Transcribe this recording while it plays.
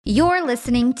You're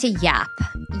listening to YAP,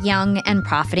 Young and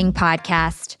Profiting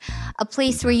Podcast, a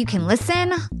place where you can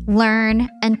listen, learn,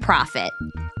 and profit.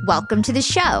 Welcome to the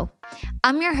show.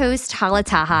 I'm your host, Hala,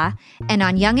 and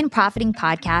on Young and Profiting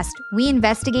Podcast, we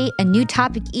investigate a new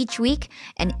topic each week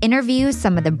and interview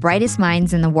some of the brightest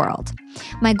minds in the world.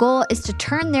 My goal is to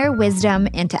turn their wisdom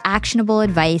into actionable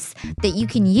advice that you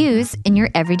can use in your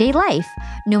everyday life,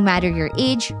 no matter your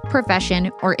age,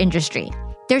 profession, or industry.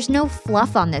 There's no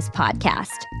fluff on this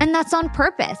podcast, and that's on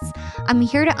purpose. I'm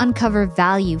here to uncover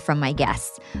value from my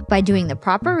guests by doing the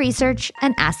proper research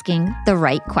and asking the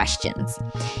right questions.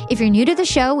 If you're new to the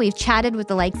show, we've chatted with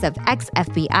the likes of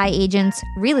ex-FBI agents,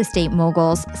 real estate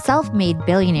moguls, self-made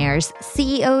billionaires,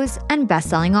 CEOs, and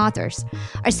best-selling authors.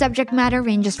 Our subject matter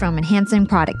ranges from enhancing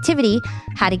productivity,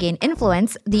 how to gain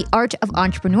influence, the art of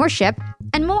entrepreneurship,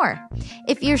 and more.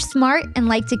 If you're smart and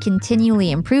like to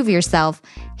continually improve yourself,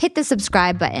 hit the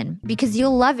subscribe button because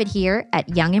you'll love it here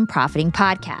at Young and Profiting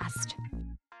Podcast.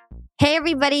 Hey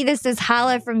everybody, this is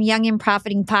Hala from Young and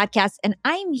Profiting Podcast, and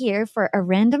I'm here for a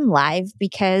random live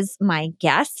because my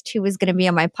guest who was going to be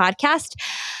on my podcast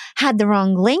had the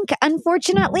wrong link,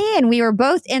 unfortunately, and we were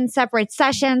both in separate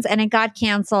sessions and it got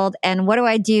canceled. And what do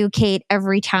I do, Kate,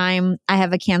 every time I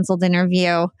have a canceled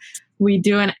interview? We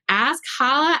do an Ask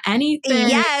Hala Anything.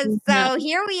 Yes, so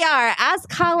here we are.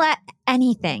 Ask Hala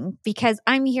anything because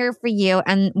I'm here for you.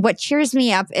 And what cheers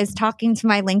me up is talking to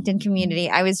my LinkedIn community.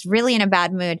 I was really in a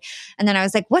bad mood. And then I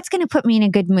was like, what's going to put me in a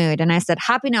good mood? And I said,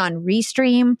 hopping on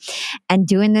Restream and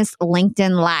doing this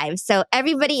LinkedIn Live. So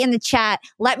everybody in the chat,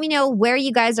 let me know where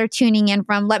you guys are tuning in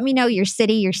from. Let me know your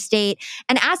city, your state,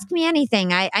 and ask me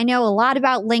anything. I know a lot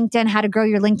about LinkedIn, how to grow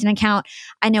your LinkedIn account.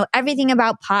 I know everything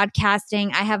about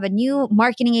podcasting. I have a new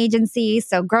marketing agency.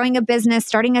 So growing a business,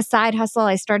 starting a side hustle.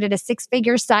 I started a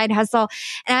 6-figure side hustle.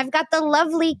 And I've got the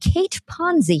lovely Kate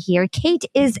Ponzi here. Kate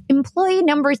is employee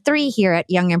number 3 here at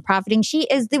Young and Profiting. She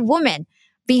is the woman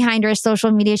behind our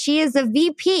social media. She is the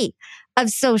VP of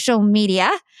social media.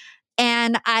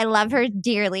 And I love her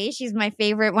dearly. She's my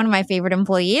favorite, one of my favorite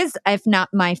employees, if not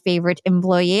my favorite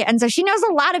employee. And so she knows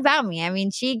a lot about me. I mean,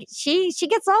 she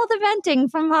gets all the venting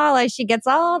from Hala. She gets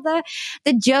all the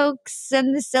jokes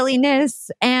and the silliness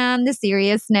and the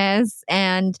seriousness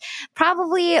and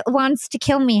probably wants to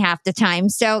kill me half the time.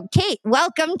 So Kate,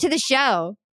 welcome to the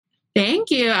show. Thank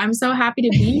you. I'm so happy to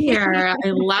be here. I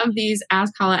love these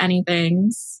Ask Hala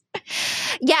Anythings.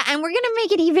 Yeah, and we're going to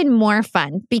make it even more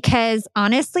fun because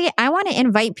honestly, I want to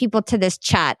invite people to this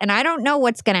chat and I don't know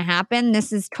what's going to happen.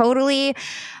 This is totally,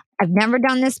 I've never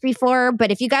done this before, but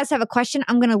if you guys have a question,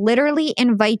 I'm going to literally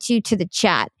invite you to the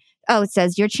chat. Oh, it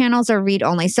says your channels are read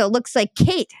only. So it looks like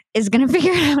Kate is going to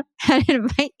figure out how to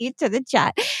invite you to the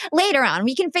chat later on.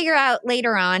 We can figure out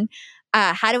later on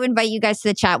how to invite you guys to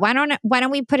the chat. Why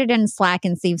don't we put it in Slack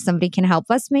and see if somebody can help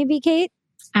us maybe, Kate?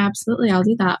 Absolutely. I'll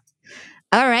do that.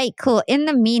 All right, cool. In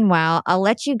the meanwhile, I'll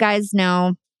let you guys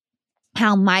know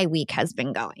how my week has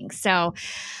been going. So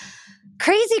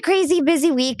crazy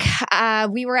busy week.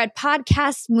 We were at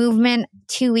Podcast Movement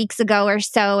 2 weeks ago or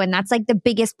so, and that's like the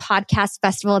biggest podcast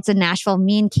festival. It's in Nashville.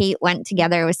 Me and Kate went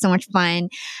together. It was so much fun.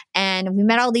 And we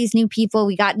met all these new people.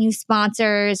 We got new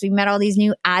sponsors. We met all these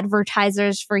new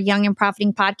advertisers for Young and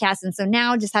Profiting Podcasts. And so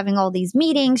now just having all these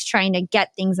meetings, trying to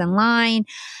get things in line.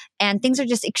 And things are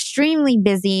just extremely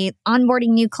busy,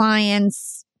 onboarding new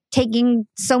clients, taking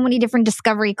so many different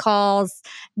discovery calls,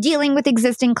 dealing with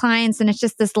existing clients. And it's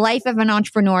just this life of an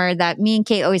entrepreneur that me and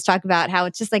Kate always talk about, how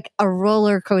it's just like a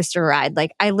roller coaster ride.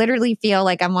 Like I literally feel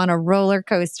like I'm on a roller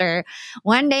coaster.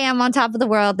 One day I'm on top of the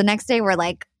world. The next day we're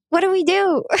like, what do we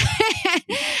do?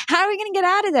 How are we going to get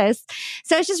out of this?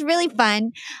 So it's just really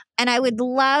fun. And I would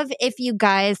love if you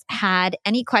guys had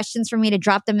any questions for me to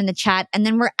drop them in the chat. And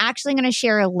then we're actually going to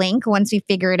share a link once we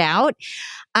figure it out.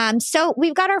 So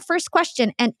we've got our first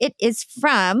question, and it is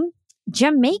from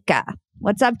Jamaica.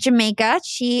 What's up, Jamaica?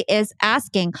 She is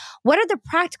asking, what are the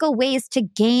practical ways to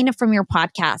gain from your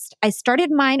podcast? I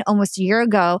started mine almost a year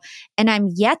ago, and I'm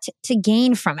yet to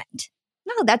gain from it.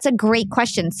 No, that's a great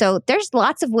question. So there's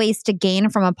lots of ways to gain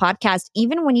from a podcast,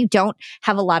 even when you don't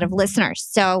have a lot of listeners.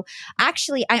 So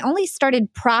actually, I only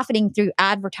started profiting through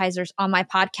advertisers on my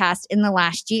podcast in the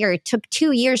last year. It took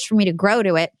 2 years for me to grow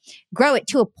it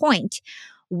to a point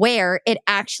where it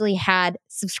actually had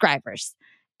subscribers.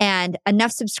 And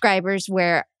enough subscribers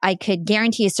where I could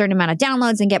guarantee a certain amount of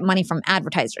downloads and get money from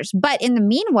advertisers. But in the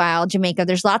meanwhile, Jamaica,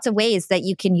 there's lots of ways that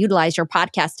you can utilize your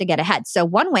podcast to get ahead. So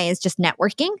one way is just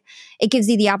networking. It gives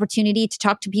you the opportunity to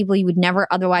talk to people you would never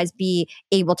otherwise be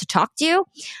able to talk to.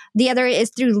 The other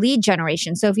is through lead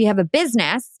generation. So if you have a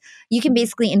business, you can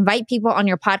basically invite people on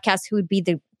your podcast who would be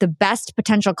the best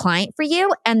potential client for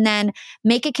you, and then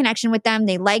make a connection with them.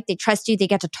 They trust you, they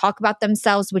get to talk about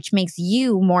themselves, which makes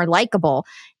you more likable.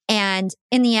 And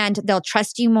in the end, they'll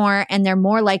trust you more and they're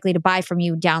more likely to buy from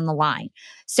you down the line.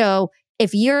 So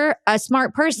if you're a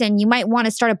smart person, you might want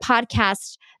to start a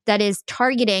podcast that is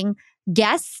targeting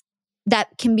guests that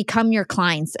can become your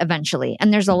clients eventually.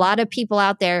 And there's a lot of people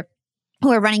out there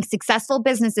who are running successful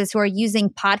businesses who are using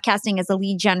podcasting as a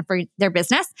lead gen for their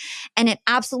business. And it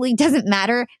absolutely doesn't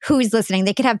matter who is listening.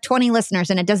 They could have 20 listeners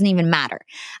and it doesn't even matter.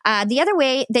 The other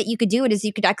way that you could do it is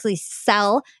you could actually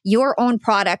sell your own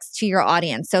products to your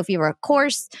audience. So if you were a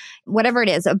course, whatever it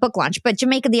is, a book launch. But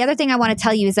Jamaica, the other thing I want to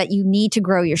tell you is that you need to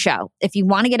grow your show. If you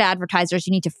want to get advertisers,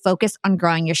 you need to focus on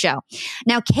growing your show.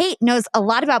 Now, Kate knows a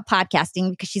lot about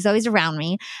podcasting because she's always around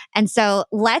me. And so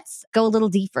let's go a little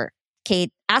deeper.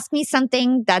 Kate, ask me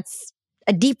something that's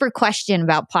a deeper question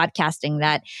about podcasting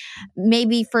that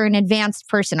maybe for an advanced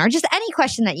person or just any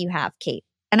question that you have, Kate.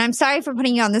 And I'm sorry for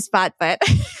putting you on the spot, but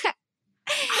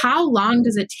how long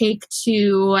does it take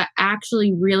to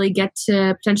actually really get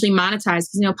to potentially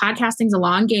monetize? Because, podcasting is a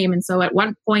long game. And so at what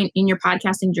point in your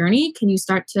podcasting journey can you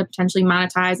start to potentially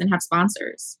monetize and have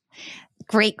sponsors?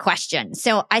 Great question.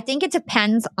 So I think it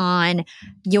depends on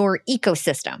your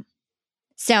ecosystem.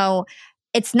 So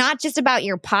it's not just about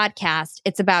your podcast.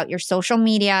 It's about your social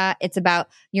media. It's about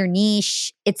your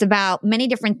niche. It's about many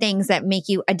different things that make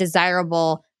you a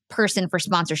desirable person for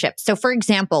sponsorship. So for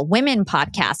example, women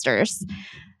podcasters,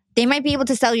 they might be able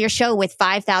to sell your show with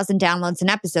 5,000 downloads an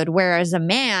episode, whereas a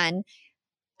man,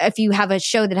 if you have a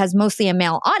show that has mostly a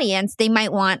male audience, they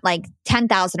might want like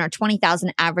 10,000 or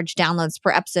 20,000 average downloads per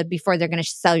episode before they're going to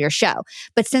sell your show.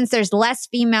 But since there's less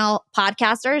female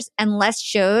podcasters and less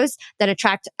shows that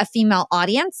attract a female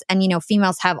audience, and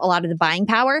females have a lot of the buying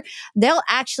power, they'll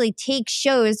actually take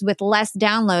shows with less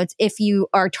downloads if you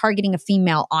are targeting a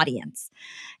female audience.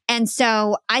 And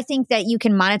so I think that you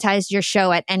can monetize your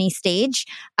show at any stage.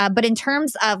 But in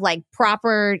terms of like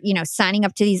proper, signing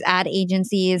up to these ad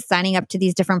agencies, signing up to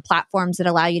these different platforms that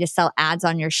allow you to sell ads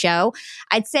on your show,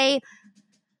 I'd say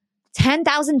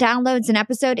 10,000 downloads an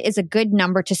episode is a good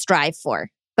number to strive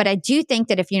for. But I do think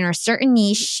that if you're in a certain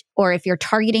niche or if you're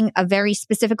targeting a very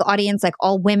specific audience, like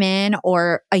all women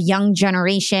or a young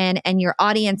generation, and your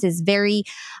audience is very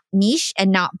niche and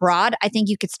not broad, I think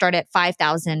you could start at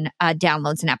 5,000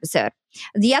 downloads an episode.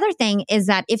 The other thing is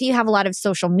that if you have a lot of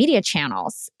social media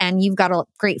channels and you've got a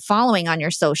great following on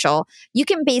your social, you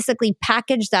can basically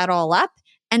package that all up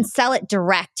and sell it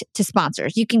direct to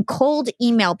sponsors. You can cold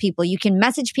email people. You can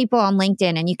message people on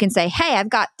LinkedIn and you can say, hey, I've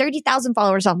got 30,000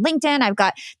 followers on LinkedIn. I've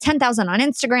got 10,000 on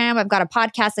Instagram. I've got a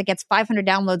podcast that gets 500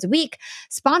 downloads a week.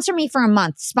 Sponsor me for a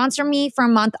month. Sponsor me for a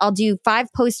month. I'll do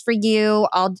 5 posts for you.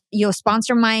 You'll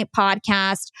sponsor my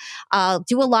podcast. I'll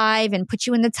do a live and put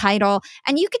you in the title.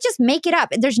 And you could just make it up.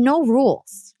 There's no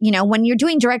rules. When you're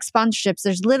doing direct sponsorships,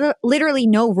 there's literally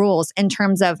no rules in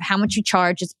terms of how much you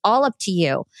charge. It's all up to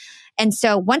you. And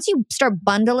so once you start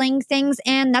bundling things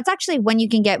in, that's actually when you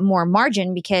can get more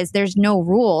margin because there's no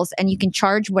rules and you can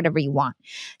charge whatever you want.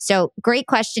 So great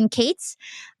question, Kate.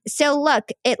 So look,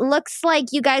 it looks like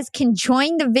you guys can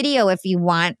join the video if you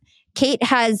want. Kate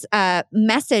has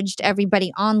messaged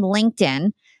everybody on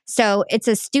LinkedIn. So it's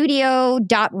a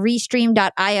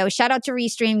studio.restream.io. Shout out to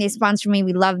Restream. They sponsor me.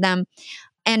 We love them.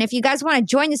 And if you guys want to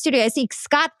join the studio, I see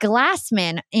Scott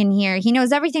Glassman in here. He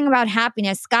knows everything about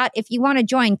happiness. Scott, if you want to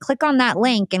join, click on that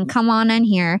link and come on in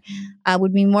here.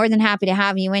 Would be more than happy to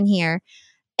have you in here.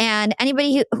 And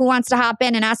anybody who wants to hop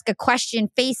in and ask a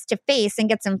question face to face and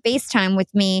get some FaceTime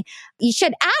with me, you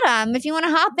should add them. If you want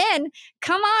to hop in,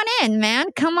 come on in,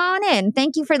 man. Come on in.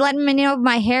 Thank you for letting me know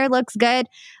my hair looks good.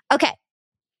 Okay.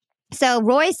 So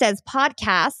Roy says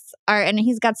podcasts are, and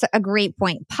he's got a great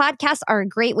point. Podcasts are a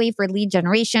great way for lead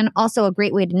generation, also a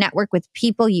great way to network with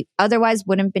people you otherwise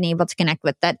wouldn't have been able to connect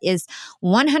with. That is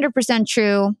 100%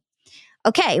 true.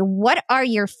 Okay, what are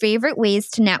your favorite ways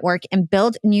to network and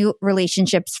build new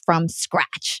relationships from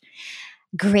scratch?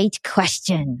 Great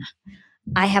question.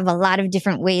 I have a lot of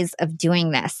different ways of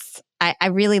doing this. I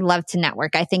really love to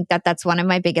network. I think that that's one of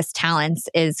my biggest talents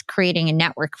is creating a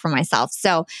network for myself.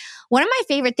 So one of my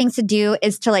favorite things to do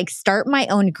is to start my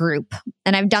own group.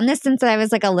 And I've done this since I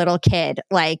was a little kid.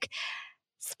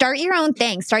 Start your own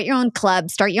thing, start your own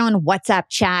club, start your own WhatsApp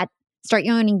chat, start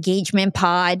your own engagement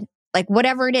pod,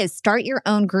 whatever it is, start your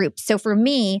own group. So for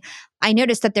me, I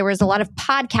noticed that there was a lot of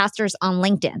podcasters on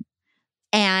LinkedIn.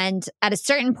 And at a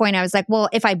certain point, I was like, well,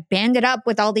 if I banded up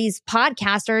with all these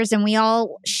podcasters and we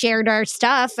all shared our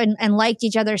stuff and liked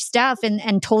each other's stuff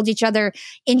and told each other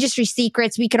industry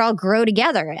secrets, we could all grow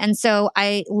together. And so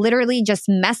I literally just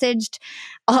messaged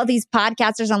all these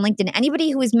podcasters on LinkedIn.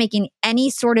 Anybody who was making any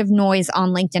sort of noise on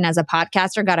LinkedIn as a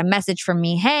podcaster got a message from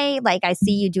me. Hey, like, I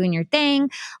see you doing your thing.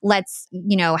 Let's,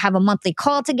 have a monthly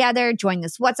call together, join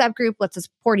this WhatsApp group. Let's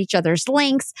support each other's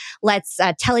links. Let's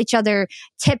tell each other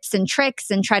tips and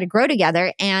tricks and try to grow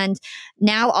together. And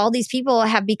now all these people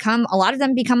have a lot of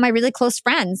them become my really close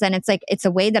friends. And it's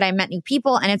a way that I met new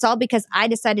people. And it's all because I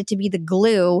decided to be the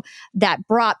glue that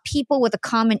brought people with a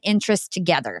common interest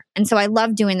together. And so I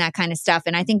love doing that kind of stuff.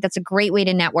 And I think that's a great way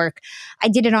to network. I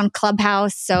did it on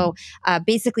Clubhouse. So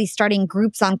basically starting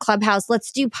groups on Clubhouse.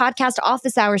 Let's do podcast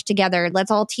office hours together.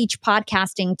 Let's all teach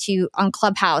podcasting on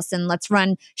Clubhouse and let's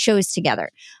run shows together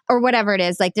or whatever it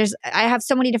is. Like I have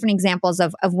so many different examples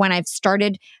of when I've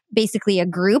started basically a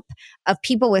group of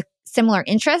people with similar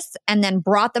interests and then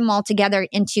brought them all together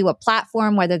into a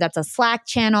platform, whether that's a Slack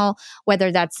channel,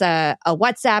 whether that's a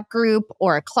WhatsApp group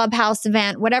or a Clubhouse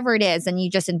event, whatever it is. And you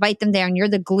just invite them there and you're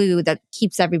the glue that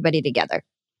keeps everybody together.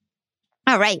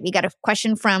 All right. We got a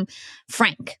question from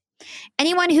Frank.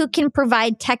 Anyone who can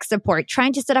provide tech support,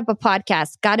 trying to set up a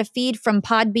podcast, got a feed from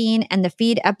Podbean and the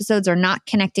feed episodes are not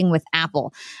connecting with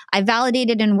Apple. I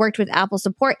validated and worked with Apple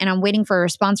support and I'm waiting for a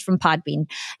response from Podbean.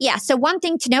 Yeah, so one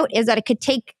thing to note is that it could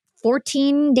take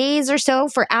 14 days or so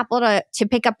for Apple to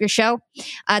pick up your show.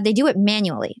 They do it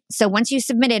manually. So once you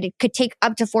submit it, it could take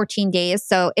up to 14 days.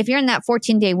 So if you're in that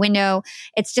 14-day window,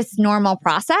 it's just normal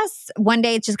process. One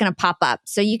day it's just going to pop up.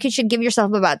 So you should give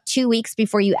yourself about 2 weeks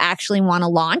before you actually want to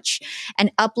launch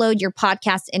and upload your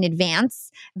podcast in advance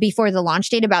before the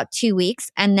launch date, about 2 weeks.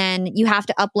 And then you have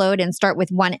to upload and start with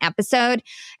one episode.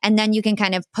 And then you can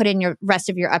kind of put in your rest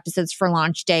of your episodes for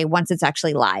launch day once it's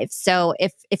actually live. So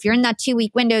if you're in that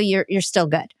 2-week window, you're still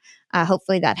good.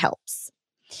 Hopefully that helps.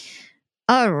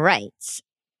 All right.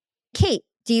 Kate,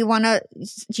 do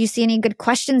you see any good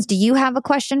questions? Do you have a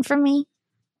question for me?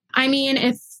 I mean,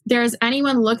 if there's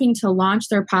anyone looking to launch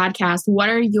their podcast, what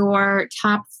are your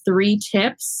top 3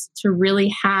 tips to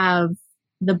really have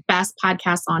the best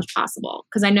podcast launch possible?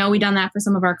 Because I know we've done that for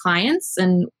some of our clients,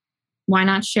 and why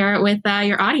not share it with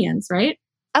your audience, right?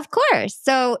 Of course.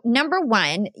 So number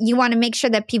 1, you want to make sure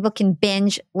that people can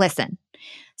binge listen.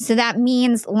 So that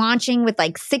means launching with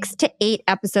like 6 to 8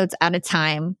 episodes at a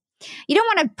time. You don't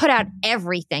want to put out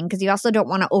everything because you also don't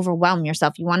want to overwhelm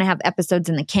yourself. You want to have episodes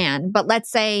in the can. But let's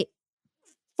say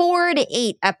 4 to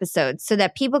 8 episodes so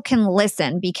that people can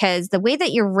listen, because the way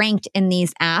that you're ranked in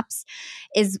these apps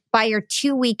is by your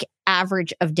 2-week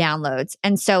average of downloads.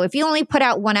 And so if you only put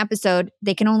out 1 episode,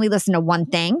 they can only listen to one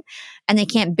thing and they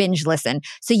can't binge listen.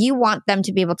 So you want them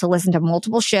to be able to listen to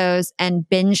multiple shows and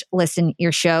binge listen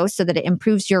your show so that it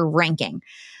improves your ranking.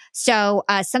 So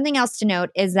something else to note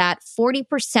is that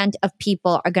 40% of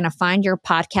people are going to find your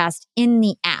podcast in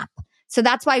the app. So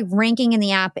that's why ranking in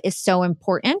the app is so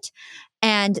important.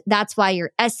 And that's why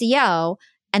your SEO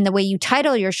and the way you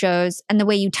title your shows and the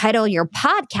way you title your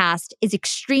podcast is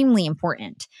extremely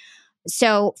important.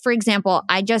 So, for example,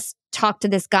 I just talked to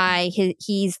this guy.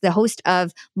 He's the host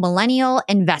of Millennial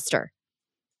Investor,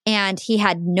 and he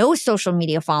had no social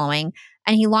media following.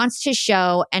 And he launched his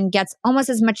show and gets almost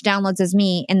as much downloads as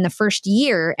me in the first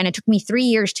year. And it took me 3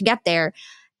 years to get there.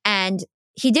 And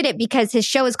he did it because his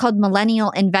show is called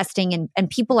Millennial Investing, and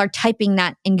people are typing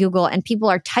that in Google and people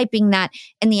are typing that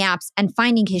in the apps and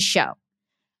finding his show.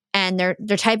 And they're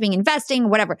typing investing,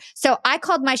 whatever. So I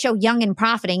called my show Young and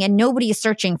Profiting, and nobody is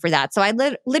searching for that. So I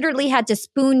literally had to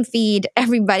spoon feed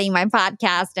everybody my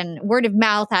podcast, and word of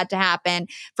mouth had to happen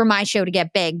for my show to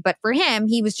get big. But for him,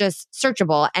 he was just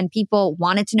searchable and people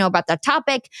wanted to know about that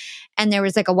topic. And there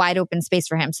was like a wide open space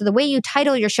for him. So the way you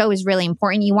title your show is really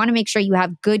important. You want to make sure you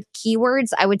have good keywords.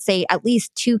 I would say at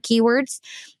least 2 keywords.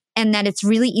 And that it's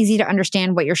really easy to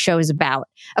understand what your show is about.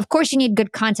 Of course, you need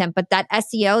good content, but that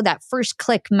SEO, that first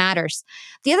click matters.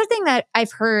 The other thing that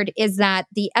I've heard is that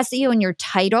the SEO and your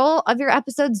title of your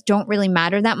episodes don't really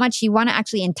matter that much. You want to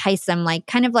actually entice them, like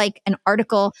kind of like an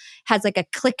article has like a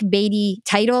clickbaity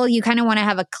title. You kind of want to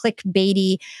have a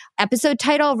clickbaity episode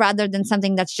title rather than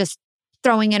something that's just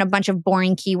throwing in a bunch of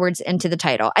boring keywords into the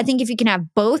title. I think if you can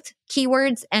have both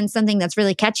keywords and something that's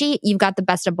really catchy, you've got the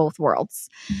best of both worlds.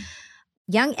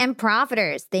 Young and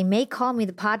Profiters. They may call me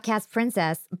the podcast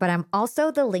princess, but I'm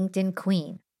also the LinkedIn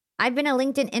queen. I've been a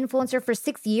LinkedIn influencer for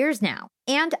 6 years now,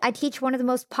 and I teach one of the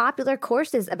most popular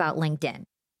courses about LinkedIn.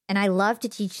 And I love to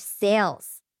teach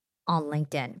sales on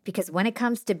LinkedIn because when it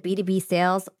comes to B2B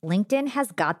sales, LinkedIn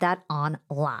has got that on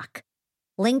lock.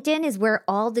 LinkedIn is where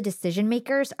all the decision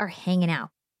makers are hanging out.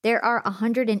 There are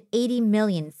 180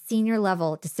 million senior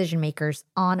level decision makers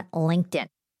on LinkedIn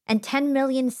and 10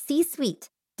 million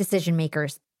C-suite decision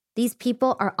makers. These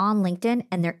people are on LinkedIn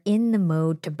and they're in the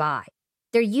mode to buy.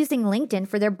 They're using LinkedIn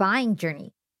for their buying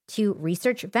journey, to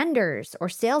research vendors or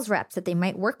sales reps that they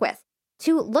might work with,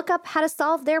 to look up how to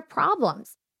solve their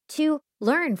problems, to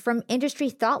learn from industry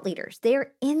thought leaders. They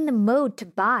are in the mode to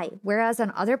buy, whereas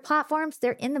on other platforms,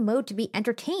 they're in the mode to be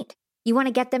entertained. You want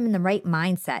to get them in the right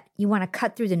mindset. You want to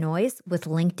cut through the noise with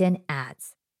LinkedIn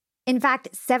ads. In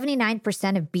fact,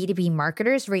 79% of B2B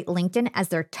marketers rate LinkedIn as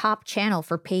their top channel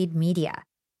for paid media.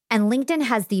 And LinkedIn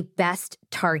has the best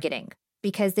targeting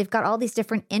because they've got all these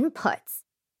different inputs.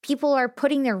 People are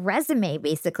putting their resume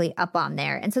basically up on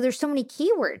there. And so there's so many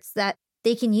keywords that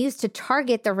they can use to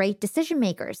target the right decision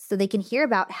makers so they can hear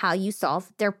about how you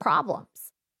solve their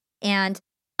problems. And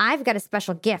I've got a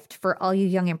special gift for all you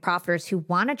young and profiters who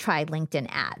want to try LinkedIn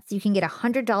ads. You can get a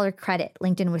 $100 credit.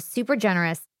 LinkedIn was super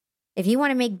generous. If you want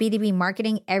to make B2B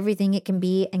marketing everything it can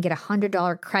be and get a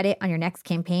 $100 credit on your next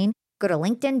campaign, go to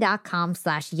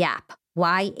linkedin.com/YAP,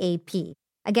 YAP.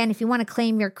 Again, if you want to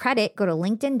claim your credit, go to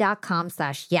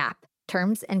linkedin.com/YAP.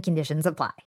 Terms and conditions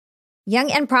apply.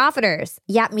 Young and profiters,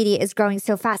 Yap Media is growing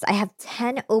so fast. I have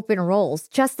 10 open roles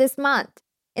just this month.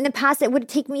 In the past, it would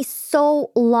take me so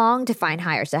long to find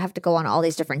hires. I have to go on all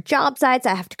these different job sites.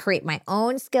 I have to create my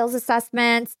own skills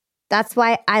assessments. That's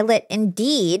why I let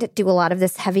Indeed do a lot of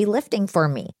this heavy lifting for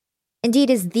me. Indeed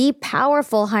is the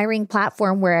powerful hiring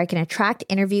platform where I can attract,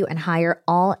 interview, and hire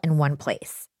all in one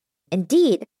place.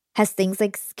 Indeed has things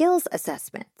like skills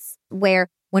assessments, where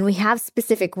when we have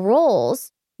specific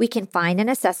roles, we can find an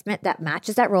assessment that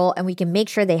matches that role and we can make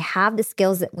sure they have the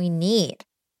skills that we need.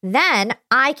 Then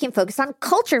I can focus on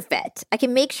culture fit. I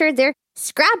can make sure they're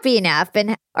scrappy enough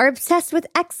and are obsessed with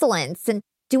excellence and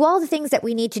do all the things that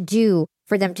we need to do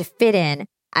for them to fit in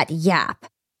at Yap.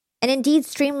 And Indeed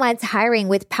streamlines hiring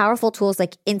with powerful tools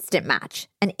like Instant Match.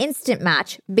 An Instant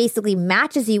Match basically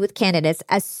matches you with candidates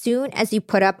as soon as you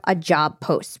put up a job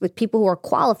post with people who are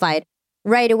qualified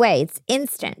right away. It's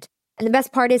instant. And the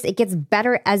best part is it gets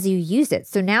better as you use it.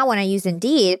 So now when I use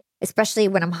Indeed, especially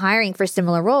when I'm hiring for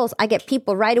similar roles, I get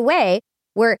people right away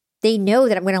where they know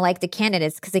that I'm going to like the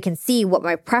candidates because they can see what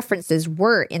my preferences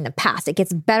were in the past. It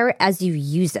gets better as you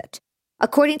use it.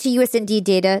 According to US Indeed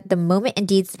data, the moment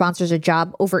Indeed sponsors a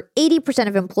job, over 80%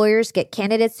 of employers get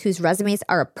candidates whose resumes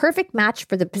are a perfect match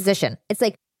for the position. It's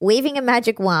like waving a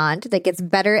magic wand that gets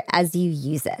better as you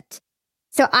use it.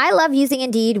 So I love using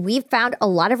Indeed. We've found a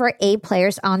lot of our A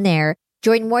players on there.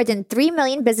 Join more than 3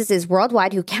 million businesses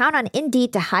worldwide who count on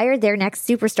Indeed to hire their next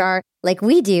superstar like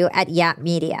we do at Yap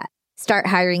Media. Start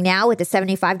hiring now with a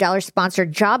 $75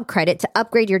 sponsored job credit to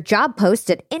upgrade your job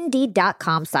post at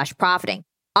Indeed.com/profiting.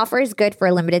 Offer is good for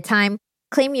a limited time.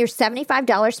 Claim your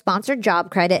 $75 sponsored job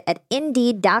credit at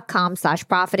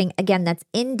Indeed.com/profiting. Again, that's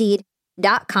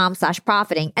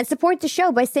Indeed.com/profiting. And support the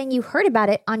show by saying you heard about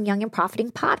it on Young and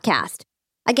Profiting Podcast.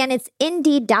 Again, it's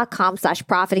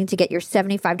Indeed.com/profiting to get your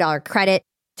 $75 credit.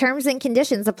 Terms and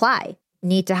conditions apply.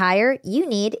 Need to hire? You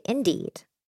need Indeed.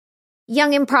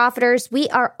 Young and profiters, we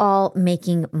are all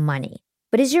making money.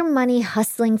 But is your money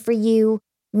hustling for you?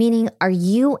 Meaning, are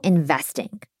you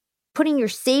investing? Putting your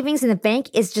savings in the bank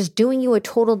is just doing you a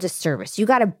total disservice. You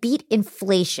got to beat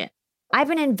inflation. I've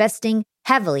been investing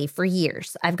heavily for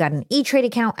years. I've got an E-Trade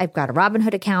account. I've got a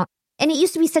Robinhood account. And it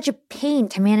used to be such a pain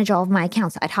to manage all of my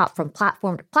accounts. I'd hop from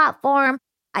platform to platform.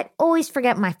 I'd always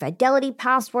forget my Fidelity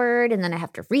password, and then I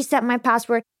have to reset my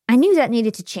password. I knew that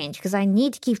needed to change because I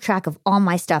need to keep track of all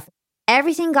my stuff.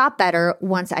 Everything got better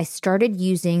once I started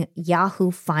using Yahoo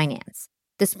Finance,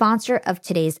 the sponsor of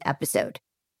today's episode.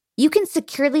 You can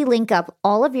securely link up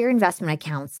all of your investment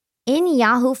accounts in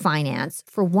Yahoo Finance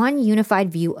for one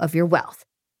unified view of your wealth.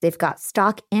 They've got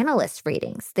stock analyst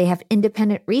ratings. They have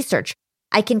independent research.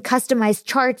 I can customize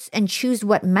charts and choose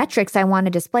what metrics I want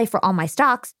to display for all my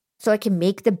stocks so I can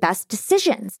make the best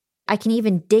decisions. I can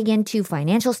even dig into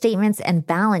financial statements and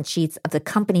balance sheets of the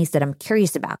companies that I'm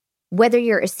curious about. Whether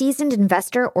you're a seasoned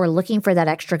investor or looking for that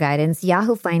extra guidance,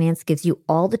 Yahoo Finance gives you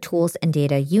all the tools and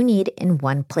data you need in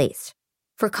one place.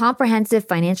 For comprehensive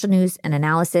financial news and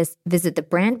analysis, visit the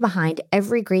brand behind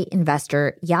every great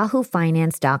investor,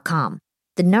 yahoofinance.com,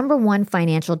 the #1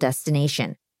 financial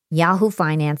destination,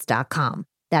 yahoofinance.com.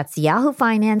 That's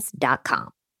yahoofinance.com.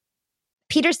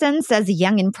 Peterson says,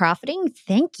 Young and Profiting.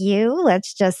 Thank you.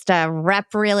 Let's just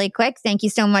rep really quick. Thank you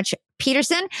so much,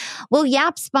 Peterson. Will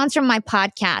Yap sponsor my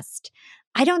podcast?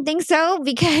 I don't think so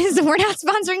because we're not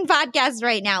sponsoring podcasts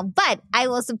right now, but I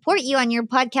will support you on your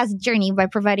podcast journey by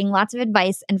providing lots of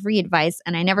advice and free advice.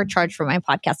 And I never charge for my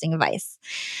podcasting advice.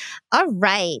 All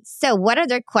right. So, what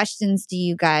other questions do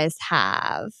you guys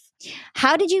have?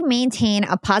 How did you maintain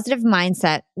a positive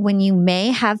mindset when you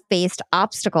may have faced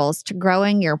obstacles to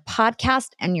growing your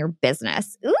podcast and your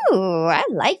business? Ooh, I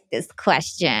like this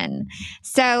question.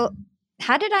 So,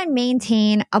 how did I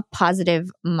maintain a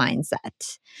positive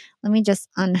mindset? Let me just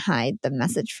unhide the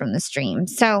message from the stream.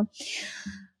 So,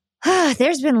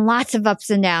 there's been lots of ups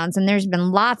and downs, and there's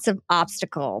been lots of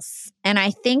obstacles. And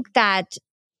I think that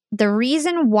the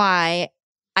reason why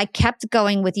I kept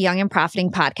going with Young and Profiting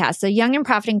Podcast. So Young and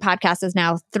Profiting Podcast is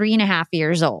now 3.5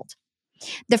 years old.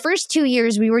 The first 2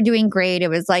 years we were doing great. It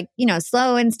was like,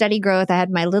 slow and steady growth. I had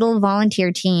my little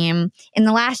volunteer team. In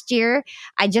the last year,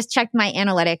 I just checked my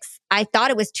analytics. I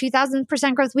thought it was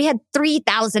 2,000% growth. We had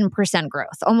 3,000%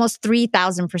 growth, almost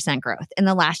 3,000% growth in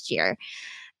the last year.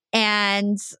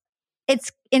 And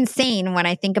it's insane when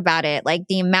I think about it, like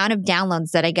the amount of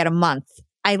downloads that I get a month.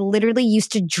 I literally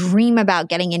used to dream about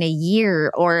getting in a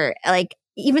year, or like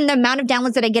even the amount of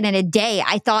downloads that I get in a day,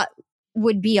 I thought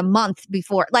would be a month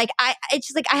before. It's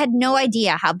just like I had no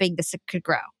idea how big this could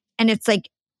grow. And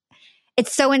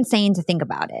it's so insane to think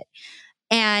about it.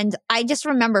 And I just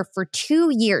remember for 2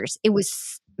 years, it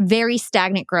was very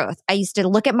stagnant growth. I used to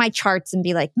look at my charts and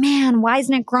be like, man, why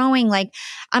isn't it growing? Like,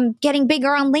 I'm getting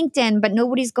bigger on LinkedIn, but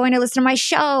nobody's going to listen to my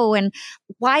show. And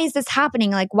why is this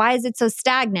happening? Like, why is it so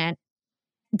stagnant?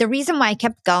 The reason why I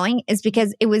kept going is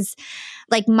because it was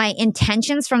like my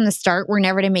intentions from the start were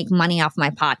never to make money off my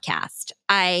podcast.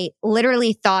 I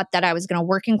literally thought that I was going to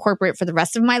work in corporate for the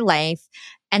rest of my life,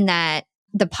 and that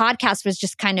the podcast was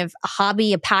just kind of a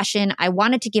hobby, a passion. I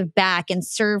wanted to give back and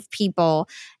serve people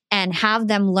and have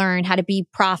them learn how to be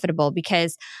profitable,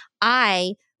 because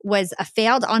I was a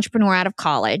failed entrepreneur out of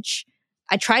college.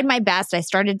 I tried my best. I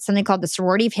started something called the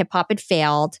Sorority of Hip Hop. It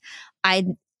failed. I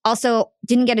also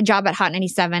didn't get a job at Hot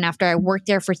 97 after I worked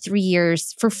there for 3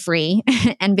 years for free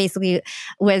and basically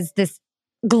was this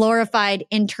glorified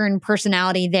intern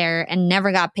personality there and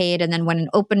never got paid. And then when an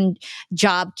open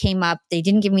job came up, they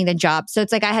didn't give me the job. So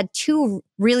it's like I had 2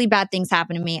 really bad things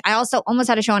happen to me. I also almost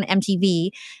had a show on MTV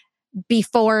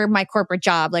before my corporate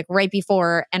job, like right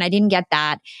before, and I didn't get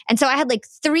that. And so I had like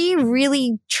 3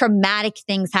 really traumatic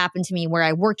things happen to me where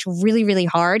I worked really, really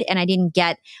hard and I didn't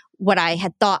get what I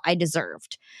had thought I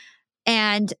deserved.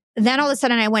 And then all of a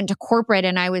sudden I went to corporate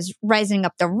and I was rising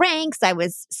up the ranks. I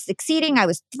was succeeding. I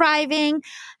was thriving.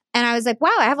 And I was like,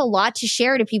 wow, I have a lot to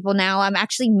share to people now. I'm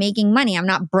actually making money. I'm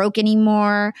not broke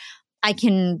anymore. I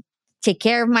can take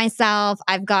care of myself.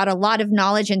 I've got a lot of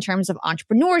knowledge in terms of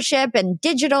entrepreneurship and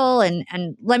digital, and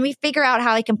let me figure out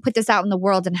how I can put this out in the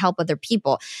world and help other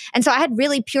people. And so I had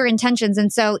really pure intentions.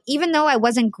 And so even though I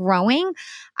wasn't growing,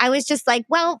 I was just like,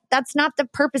 well, that's not the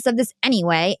purpose of this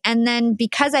anyway. And then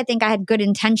because I think I had good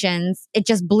intentions, it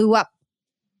just blew up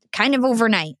kind of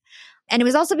overnight. And it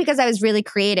was also because I was really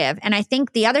creative. And I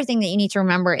think the other thing that you need to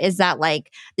remember is that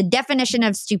like the definition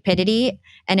of stupidity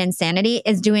and insanity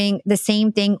is doing the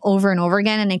same thing over and over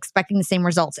again and expecting the same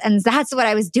results. And that's what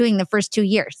I was doing the first 2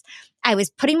 years. I was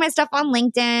putting my stuff on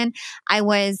LinkedIn. I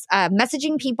was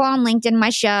messaging people on LinkedIn, my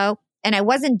show, and I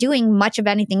wasn't doing much of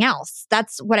anything else.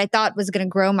 That's what I thought was going to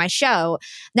grow my show.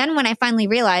 Then when I finally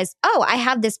realized, oh, I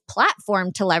have this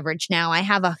platform to leverage now. I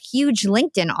have a huge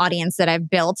LinkedIn audience that I've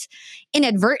built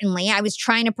inadvertently. I was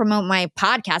trying to promote my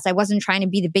podcast. I wasn't trying to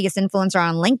be the biggest influencer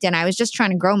on LinkedIn. I was just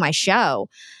trying to grow my show.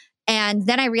 And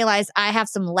then I realized I have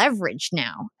some leverage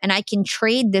now and I can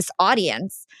trade this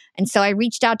audience. And so I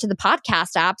reached out to the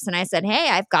podcast apps and I said, hey,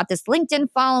 I've got this LinkedIn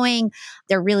following.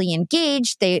 They're really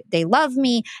engaged. They love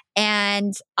me.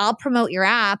 And I'll promote your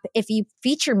app if you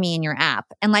feature me in your app.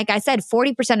 And like I said,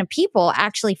 40% of people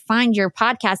actually find your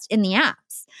podcast in the apps.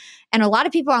 And a lot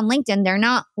of people on LinkedIn, they're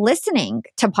not listening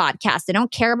to podcasts. They don't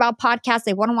care about podcasts.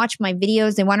 They want to watch my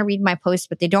videos. They want to read my posts,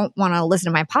 but they don't want to listen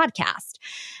to my podcast.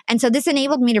 And so this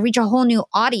enabled me to reach a whole new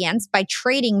audience by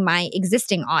trading my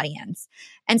existing audience.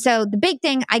 And so the big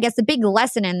thing, I guess the big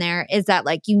lesson in there is that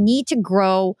like you need to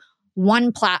grow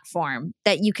one platform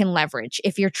that you can leverage.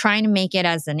 If you're trying to make it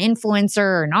as an influencer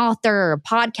or an author or a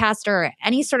podcaster or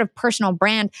any sort of personal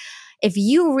brand, if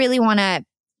you really want to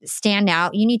stand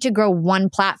out, you need to grow one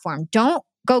platform. Don't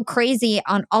go crazy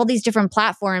on all these different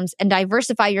platforms and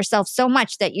diversify yourself so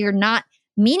much that you're not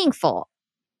meaningful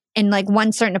in like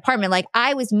one certain department. Like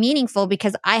I was meaningful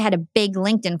because I had a big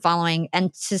LinkedIn following,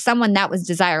 and to someone that was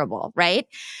desirable, right?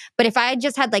 But if I had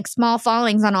just had like small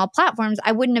followings on all platforms,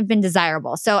 I wouldn't have been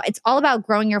desirable. So it's all about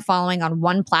growing your following on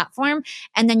one platform,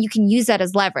 and then you can use that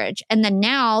as leverage. And then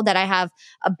now that I have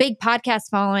a big podcast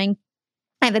following,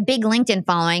 I have a big LinkedIn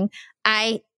following,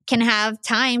 I can have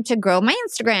time to grow my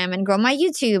Instagram and grow my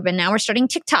YouTube. And now we're starting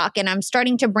TikTok, and I'm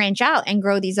starting to branch out and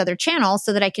grow these other channels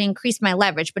so that I can increase my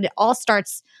leverage. But it all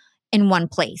starts in one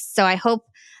place. So I hope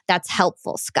that's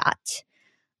helpful, Scott.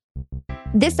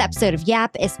 This episode of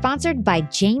Yap is sponsored by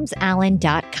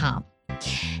JamesAllen.com.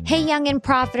 Hey, young and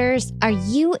profiters, are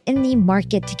you in the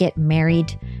market to get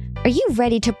married? Are you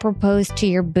ready to propose to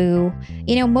your boo?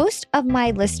 You know, most of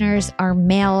my listeners are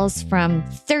males from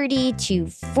 30 to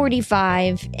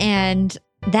 45, and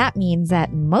that means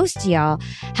that most of y'all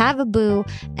have a boo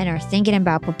and are thinking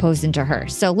about proposing to her.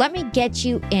 So let me get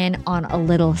you in on a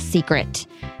little secret.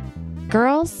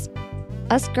 Girls,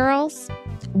 us girls,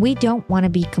 we don't want to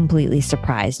be completely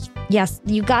surprised. Yes,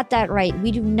 you got that right.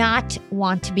 We do not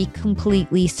want to be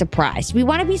completely surprised. We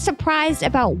want to be surprised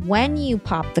about when you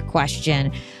pop the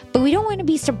question, but we don't want to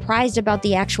be surprised about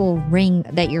the actual ring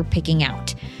that you're picking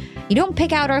out. You don't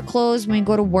pick out our clothes when we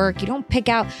go to work. You don't pick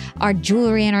out our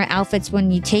jewelry and our outfits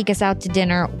when you take us out to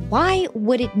dinner. Why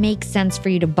would it make sense for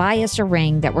you to buy us a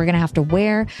ring that we're going to have to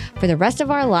wear for the rest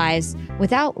of our lives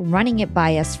without running it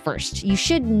by us first? You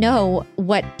should know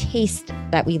what taste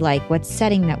that we like, what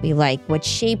setting that we like, what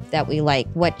shape that we like,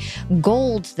 what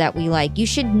gold that we like. You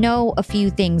should know a few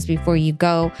things before you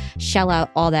go shell out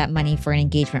all that money for an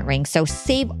engagement ring. So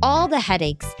save all the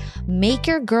headaches, make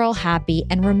your girl happy,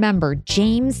 and remember,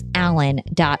 JamesAllen.com.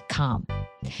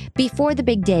 Before the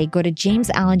big day, go to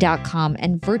JamesAllen.com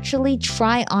and virtually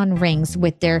try on rings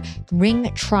with their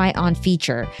Ring Try On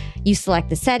feature. You select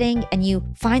the setting and you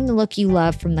find the look you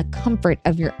love from the comfort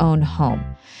of your own home.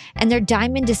 And their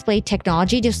diamond display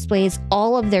technology displays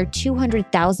all of their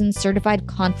 200,000 certified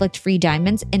conflict-free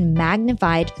diamonds in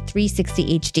magnified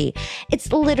 360 HD.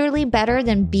 It's literally better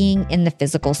than being in the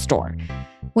physical store.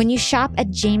 When you shop at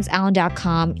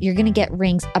JamesAllen.com, you're going to get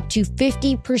rings up to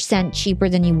 50% cheaper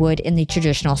than you would in the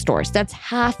traditional stores. That's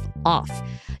half off.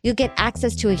 You'll get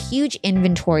access to a huge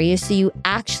inventory so you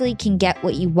actually can get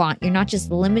what you want. You're not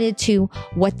just limited to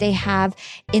what they have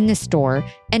in the store.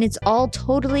 And it's all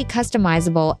totally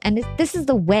customizable. And this is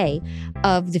the way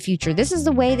of the future. This is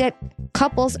the way that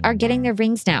couples are getting their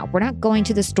rings now. We're not going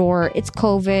to the store. It's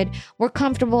COVID. We're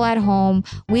comfortable at home.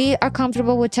 We are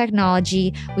comfortable with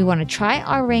technology. We want to try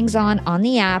our rings on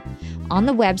the app, on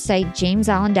the website,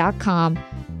 JamesAllen.com,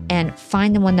 and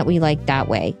find the one that we like that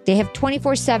way. They have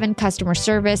 24/7 customer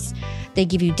service. They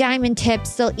give you diamond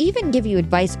tips. They'll even give you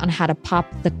advice on how to pop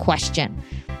the question.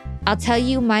 I'll tell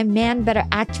you, my man better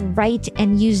act right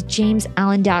and use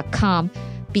JamesAllen.com,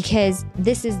 because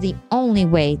this is the only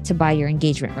way to buy your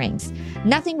engagement rings.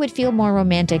 Nothing would feel more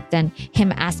romantic than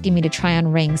him asking me to try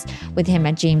on rings with him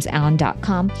at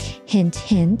JamesAllen.com. Hint,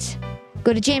 hint.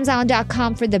 Go to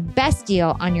JamesAllen.com for the best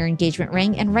deal on your engagement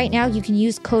ring. And right now you can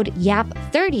use code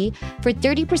YAP30 for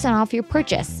 30% off your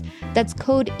purchase. That's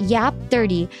code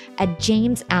YAP30 at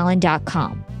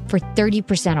JamesAllen.com for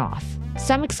 30% off.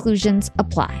 Some exclusions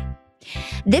apply.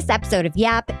 This episode of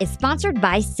Yap is sponsored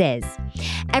by Sizz.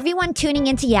 Everyone tuning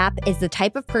into Yap is the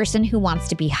type of person who wants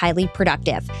to be highly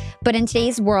productive. But in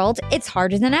today's world, it's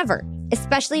harder than ever,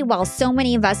 especially while so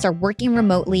many of us are working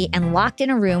remotely and locked in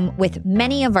a room with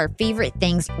many of our favorite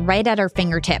things right at our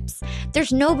fingertips.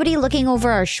 There's nobody looking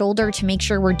over our shoulder to make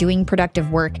sure we're doing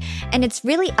productive work, and it's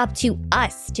really up to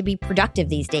us to be productive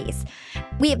these days.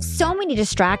 We have so many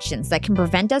distractions that can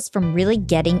prevent us from really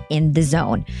getting in the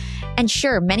zone. And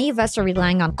sure, many of us are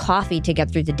relying on coffee to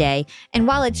get through the day, and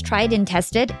while it's tried and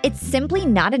tested, it's simply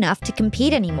not enough to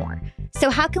compete anymore. So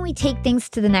how can we take things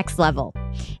to the next level?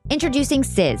 Introducing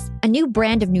Sizz, a new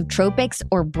brand of nootropics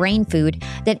or brain food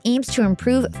that aims to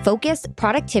improve focus,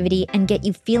 productivity, and get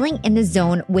you feeling in the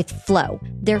zone with Flow,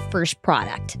 their first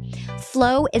product.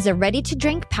 Flow is a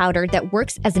ready-to-drink powder that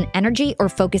works as an energy or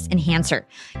focus enhancer.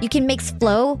 You can mix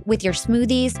Flow with your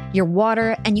smoothies, your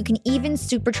water, and you can even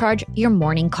supercharge your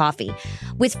morning coffee.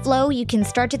 With Flow, you can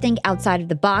start to think outside of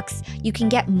the box. You can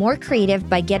get more creative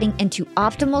by getting into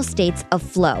optimal states of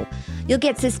flow. You'll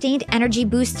get sustained energy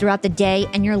boosts throughout the day,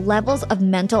 and your levels of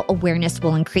mental awareness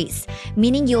will increase,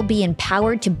 meaning you'll be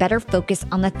empowered to better focus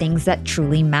on the things that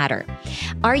truly matter.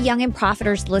 Our young and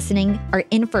profiters listening are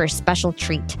in for a special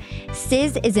treat.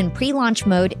 Sizz is in pre-launch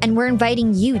mode, and we're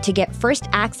inviting you to get first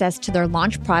access to their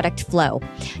launch product, Flow.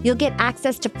 You'll get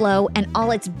access to Flow and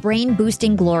all its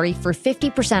brain-boosting glory for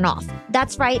 50% off.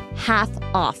 That's right, half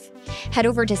off. Head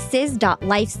over to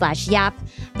sizz.life/yap.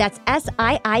 That's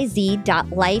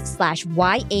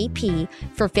SIIZ.life/YAP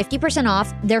for 50%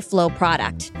 off their Flow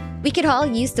product. We could all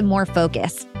use some more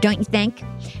focus, don't you think?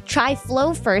 Try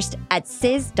Flow first at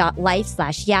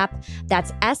sizz.life/yap.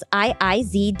 That's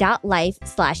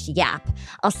SIIZ.life/yap.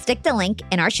 I'll stick the link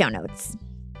in our show notes.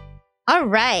 All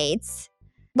right.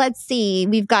 Let's see.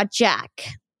 We've got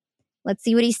Jack. Let's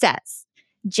see what he says.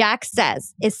 Jack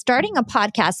says, is starting a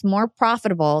podcast more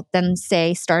profitable than,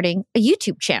 say, starting a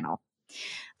YouTube channel?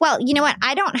 Well, you know what?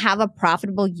 I don't have a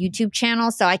profitable YouTube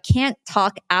channel, so I can't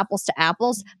talk apples to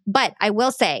apples. But I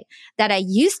will say that I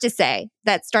used to say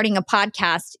that starting a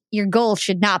podcast, your goal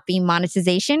should not be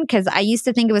monetization, because I used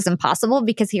to think it was impossible,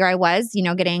 because here I was,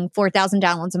 getting 4,000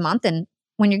 downloads a month. And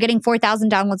when you're getting 4,000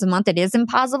 downloads a month, it is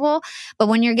impossible. But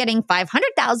when you're getting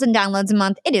 500,000 downloads a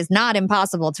month, it is not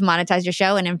impossible to monetize your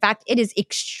show. And in fact, it is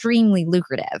extremely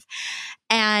lucrative.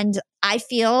 And I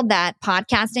feel that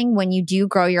podcasting, when you do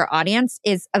grow your audience,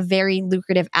 is a very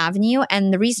lucrative avenue.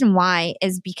 And the reason why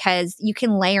is because you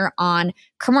can layer on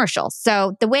commercials.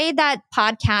 So the way that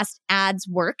podcast ads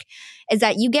work is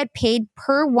that you get paid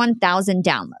per 1,000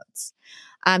 downloads.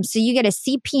 So you get a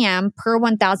CPM per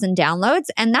 1,000 downloads.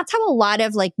 And that's how a lot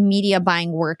of media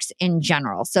buying works in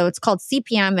general. So it's called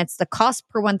CPM. It's the cost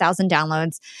per 1,000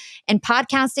 downloads. And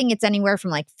podcasting, it's anywhere from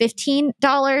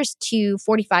 $15 to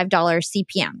 $45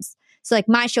 CPMs. So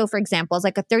my show, for example, is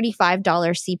a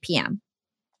 $35 CPM.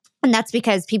 And that's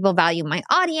because people value my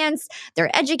audience. They're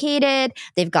educated.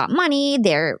 They've got money.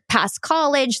 They're past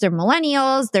college. They're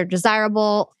millennials. They're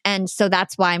desirable. And so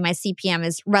that's why my CPM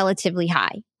is relatively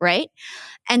high, right?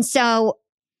 And so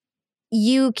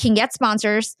you can get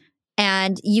sponsors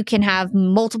and you can have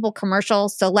multiple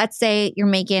commercials. So let's say you're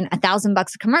making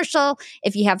 $1,000 a commercial.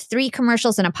 If you have 3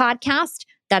 commercials in a podcast,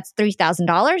 that's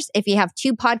 $3,000. If you have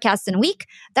 2 podcasts in a week,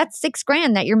 that's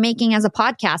 $6,000 that you're making as a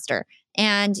podcaster.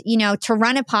 And, to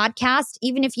run a podcast,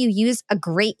 even if you use a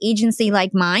great agency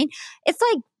like mine, it's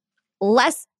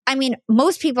less. I mean,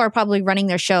 most people are probably running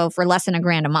their show for less than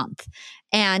 $1,000 a month.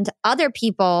 And other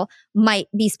people might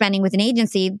be spending with an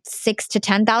agency $6,000 to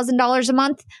 $10,000 a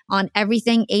month on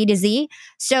everything A to Z.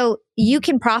 So you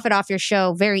can profit off your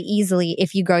show very easily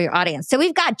if you grow your audience. So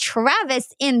we've got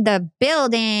Travis in the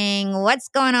building. What's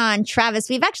going on, Travis?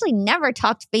 We've actually never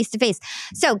talked face to face.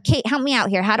 So Kate, help me out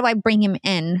here. How do I bring him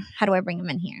in? How do I bring him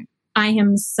in here? I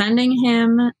am sending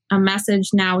him a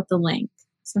message now with the link.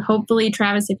 So hopefully,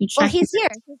 Travis, if you check. Well, he's here.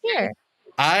 He's here.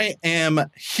 I am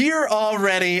here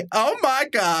already. Oh my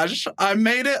gosh. I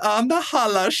made it on the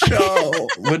Hala show.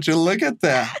 Would you look at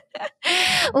that?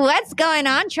 What's going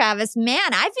on, Travis?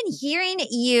 Man, I've been hearing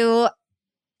your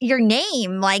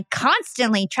name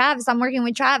constantly. Travis, I'm working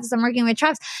with Travis. I'm working with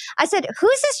Travis. I said,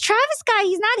 who's this Travis guy?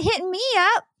 He's not hitting me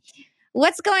up.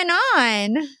 What's going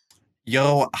on?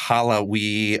 Yo, Hala,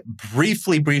 we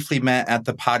briefly met at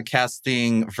the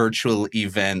podcasting virtual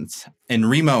event in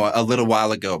Remo a little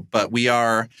while ago, but we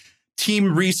are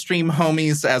Team Restream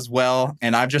homies as well.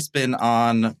 And I've just been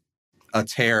on a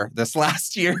tear this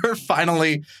last year,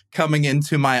 finally coming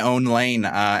into my own lane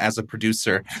as a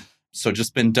producer. So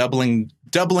just been doubling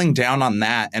down on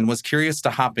that, and was curious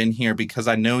to hop in here because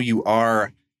I know you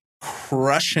are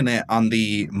crushing it on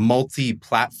the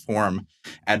multi-platform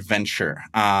adventure.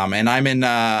 And I'm in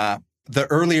the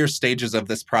earlier stages of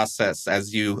this process,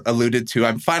 as you alluded to.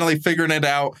 I'm finally figuring it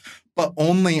out, but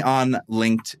only on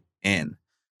LinkedIn.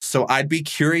 So I'd be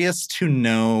curious to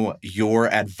know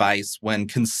your advice when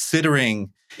considering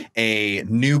a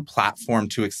new platform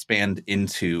to expand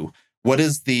into. What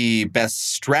is the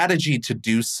best strategy to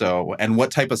do so? And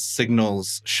what type of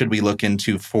signals should we look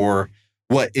into for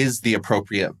what is the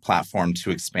appropriate platform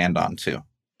to expand onto?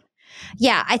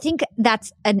 Yeah, I think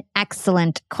that's an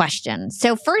excellent question.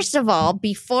 So first of all,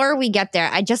 before we get there,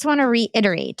 I just want to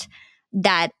reiterate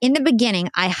that in the beginning,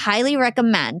 I highly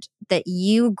recommend that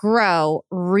you grow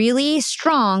really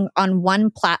strong on one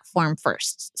platform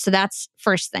first. So that's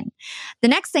first thing. The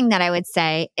next thing that I would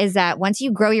say is that once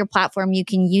you grow your platform, you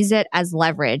can use it as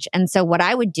leverage. And so what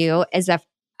I would do is if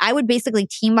I would basically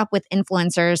team up with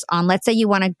influencers on, let's say you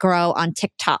want to grow on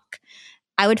TikTok.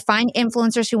 I would find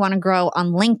influencers who want to grow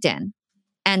on LinkedIn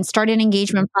and start an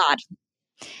engagement pod.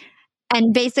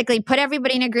 And basically put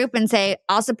everybody in a group and say,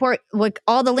 I'll support,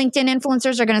 all the LinkedIn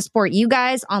influencers are going to support you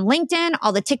guys on LinkedIn.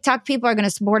 All the TikTok people are going to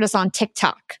support us on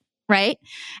TikTok, right?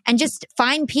 And just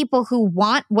find people who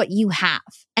want what you have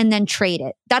and then trade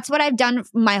it. That's what I've done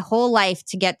my whole life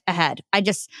to get ahead.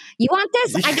 You want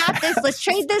this? I got this. Let's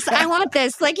trade this. I want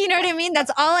this. You know what I mean?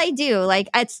 That's all I do.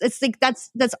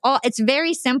 That's all. It's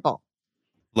very simple.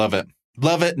 Love it.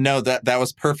 Love it. No, that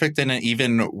was perfect. And it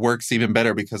even works even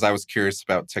better because I was curious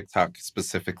about TikTok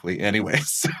specifically anyway.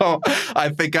 So I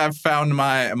think I've found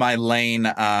my lane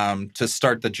to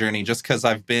start the journey just because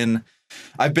I've been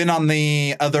on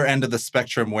the other end of the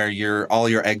spectrum where all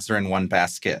your eggs are in one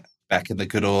basket back in the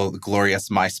good old glorious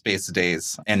MySpace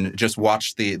days and just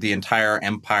watch the entire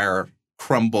empire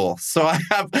crumble. So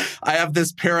I have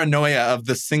this paranoia of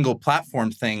the single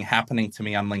platform thing happening to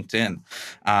me on LinkedIn.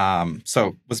 So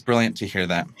it was brilliant to hear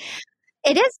that.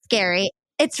 It is scary.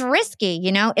 It's risky,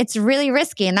 it's really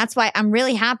risky. And that's why I'm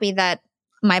really happy that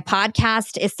my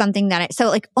podcast is something that so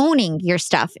like owning your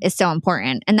stuff is so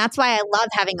important. And that's why I love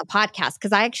having a podcast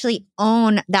because I actually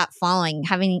own that following,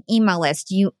 having an email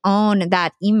list. You own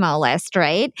that email list,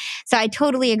 right? So I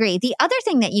totally agree. The other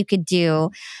thing that you could do,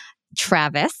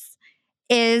 Travis,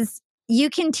 is you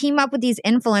can team up with these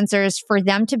influencers for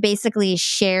them to basically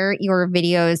share your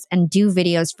videos and do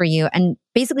videos for you and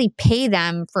basically pay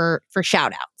them for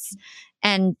shout outs.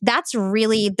 And that's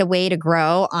really the way to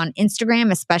grow on Instagram,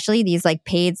 especially these like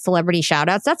paid celebrity shout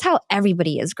outs. That's how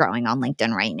everybody is growing on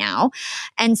LinkedIn right now.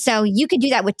 And so you could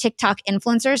do that with TikTok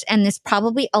influencers. And this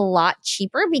probably a lot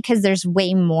cheaper because there's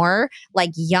way more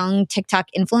like young TikTok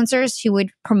influencers who would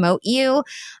promote you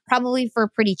probably for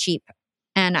pretty cheap.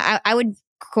 And I would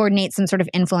coordinate some sort of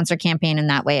influencer campaign in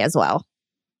that way as well.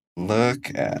 Look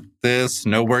at this.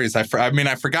 No worries. I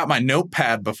forgot my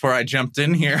notepad before I jumped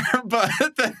in here, but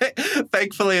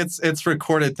thankfully it's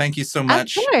recorded. Thank you so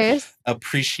much. Of course.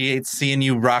 Appreciate seeing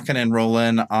you rocking and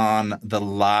rolling on the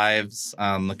lives.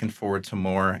 Looking forward to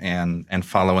more and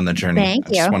following the journey. Thank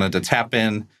you. I just wanted to tap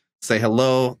in, say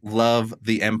hello, love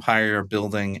the empire you're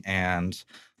building, and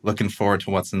looking forward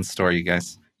to what's in store, you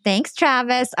guys. Thanks,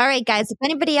 Travis. All right, guys, if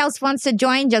anybody else wants to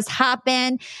join, just hop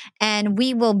in and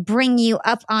we will bring you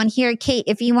up on here. Kate,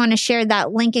 if you want to share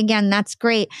that link again, that's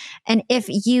great. And if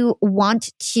you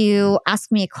want to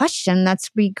ask me a question,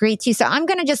 that's be great too. So I'm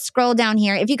going to just scroll down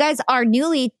here. If you guys are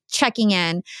newly checking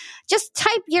in, just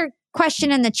type your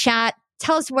question in the chat.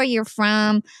 Tell us where you're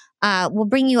from. We'll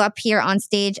bring you up here on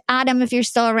stage. Adam, if you're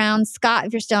still around, Scott,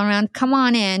 if you're still around, come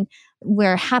on in.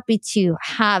 We're happy to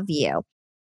have you.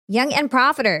 Young and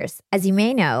Profiters. As you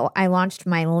may know, I launched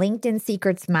my LinkedIn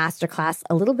Secrets Masterclass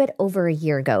a little bit over a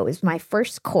year ago. It was my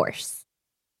first course.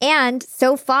 And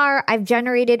so far, I've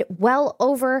generated well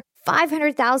over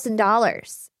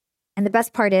 $500,000. And the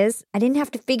best part is, I didn't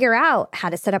have to figure out how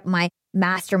to set up my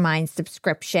mastermind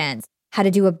subscriptions, how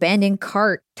to do abandoned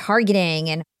cart targeting,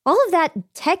 and all of that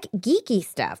tech geeky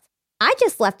stuff. I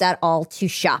just left that all to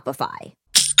Shopify.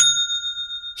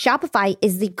 Shopify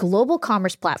is the global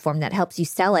commerce platform that helps you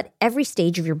sell at every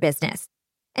stage of your business.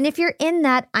 And if you're in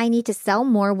that I need to sell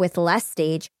more with less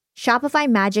stage, Shopify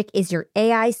Magic is your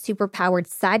AI superpowered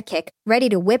sidekick ready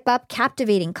to whip up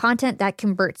captivating content that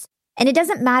converts. And it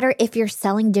doesn't matter if you're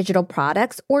selling digital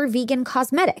products or vegan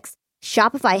cosmetics.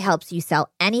 Shopify helps you sell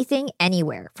anything,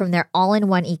 anywhere, from their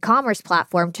all-in-one e-commerce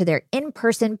platform to their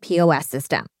in-person POS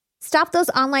system. Stop those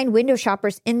online window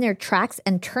shoppers in their tracks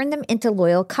and turn them into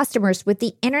loyal customers with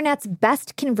the internet's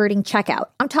best converting checkout.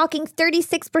 I'm talking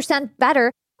 36%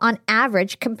 better on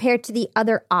average compared to the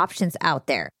other options out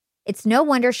there. It's no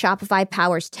wonder Shopify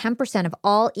powers 10% of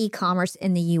all e-commerce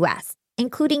in the US,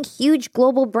 including huge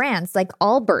global brands like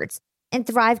Allbirds and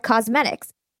Thrive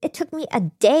Cosmetics. It took me a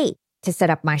day to set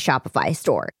up my Shopify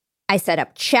store. I set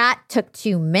up chat, took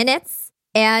 2 minutes,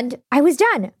 and I was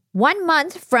done. 1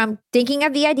 month from thinking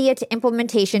of the idea to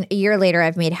implementation, a year later,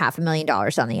 I've made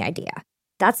 $500,000 on the idea.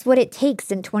 That's what it takes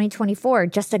in 2024,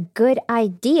 just a good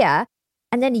idea,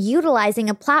 and then utilizing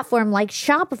a platform like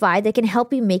Shopify that can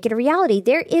help you make it a reality.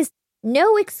 There is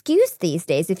no excuse these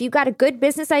days. If you've got a good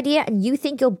business idea and you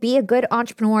think you'll be a good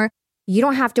entrepreneur, you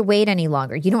don't have to wait any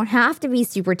longer. You don't have to be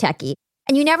super techie,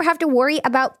 and you never have to worry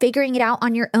about figuring it out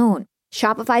on your own.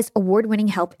 Shopify's award-winning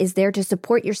help is there to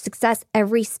support your success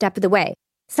every step of the way.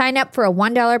 Sign up for a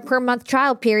 $1 per month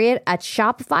trial period at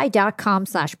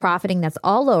shopify.com/profiting. That's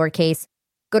all lowercase.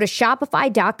 Go to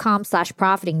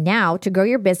shopify.com/profiting now to grow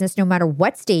your business no matter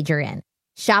what stage you're in.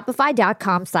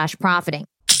 Shopify.com/profiting.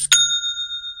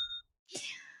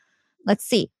 Let's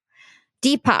see.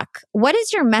 Deepak, what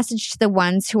is your message to the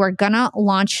ones who are going to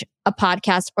launch a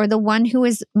podcast or the one who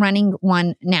is running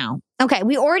one now? Okay,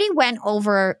 we already went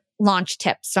over launch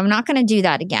tips, so I'm not going to do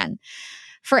that again.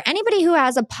 For anybody who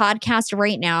has a podcast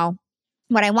right now,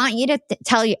 what I want you to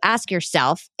ask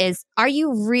yourself is, are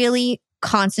you really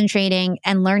concentrating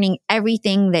and learning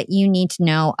everything that you need to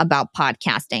know about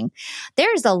podcasting.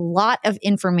 There's a lot of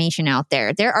information out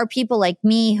there. There are people like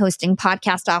me hosting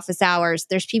podcast office hours.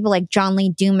 There's people like John Lee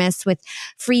Dumas with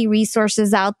free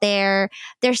resources out there.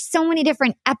 There's so many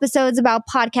different episodes about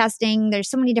podcasting. There's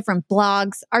so many different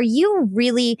blogs. Are you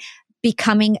really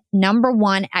becoming number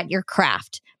one at your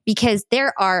craft? Because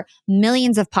there are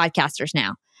millions of podcasters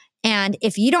now. And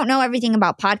if you don't know everything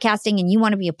about podcasting and you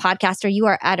want to be a podcaster, you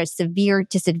are at a severe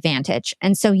disadvantage.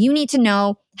 And so you need to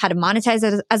know how to monetize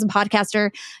as a podcaster.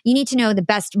 You need to know the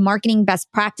best marketing,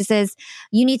 best practices.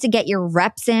 You need to get your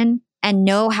reps in and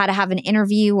know how to have an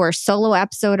interview or solo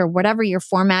episode or whatever your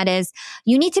format is.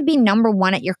 You need to be number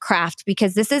one at your craft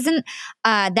because this isn't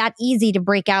that easy to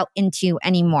break out into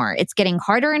anymore. It's getting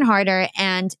harder and harder.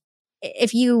 And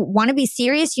if you want to be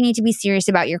serious, you need to be serious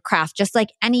about your craft, just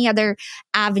like any other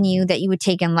avenue that you would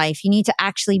take in life. You need to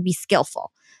actually be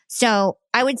skillful. So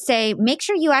I would say make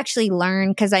sure you actually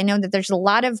learn, because I know that there's a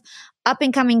lot of up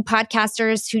and coming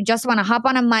podcasters who just want to hop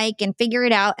on a mic and figure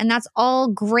it out. And that's all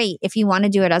great if you want to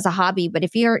do it as a hobby. But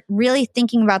if you're really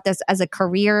thinking about this as a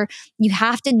career, you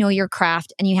have to know your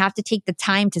craft and you have to take the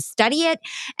time to study it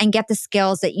and get the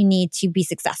skills that you need to be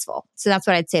successful. So that's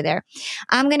what I'd say there.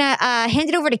 I'm going to hand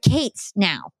it over to Kate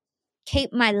now.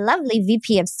 Kate, my lovely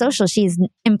VP of social. She's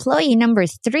employee number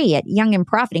 3 at Young and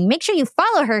Profiting. Make sure you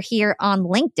follow her here on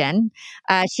LinkedIn.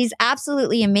 She's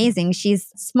absolutely amazing. She's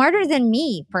smarter than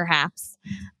me, perhaps.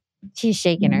 She's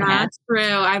shaking her head. That's true.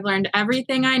 I've learned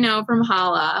everything I know from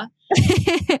Hala.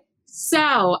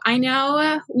 So I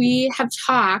know we have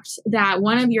talked that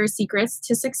one of your secrets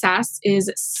to success is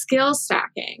skill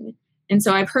stacking. And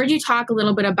so I've heard you talk a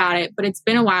little bit about it, but it's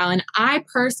been a while. And I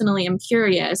personally am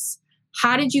curious,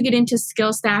 how did you get into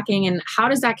skill stacking and how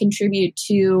does that contribute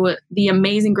to the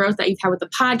amazing growth that you've had with the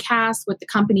podcast, with the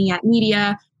company at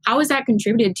Media? How has that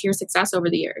contributed to your success over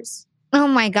the years? Oh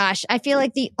my gosh. I feel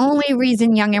like the only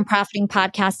reason Young and Profiting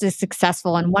podcast is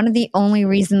successful, and one of the only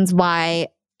reasons why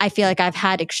I feel like I've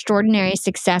had extraordinary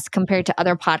success compared to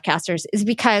other podcasters, is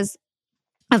because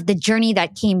of the journey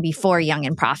that came before Young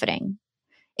and Profiting.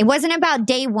 It wasn't about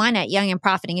day one at Young and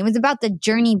Profiting. It was about the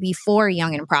journey before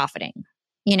Young and Profiting.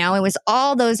 You know, it was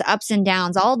all those ups and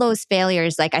downs, all those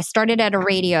failures. Like I started at a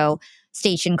radio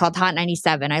station called Hot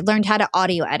 97. I learned how to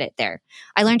audio edit there.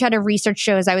 I learned how to research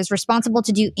shows. I was responsible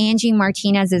to do Angie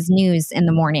Martinez's news in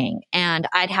the morning. And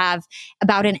I'd have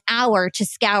about an hour to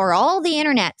scour all the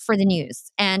internet for the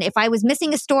news. And if I was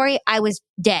missing a story, I was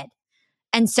dead.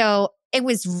 And so it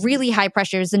was really high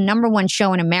pressure. It was the number one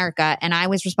show in America. And I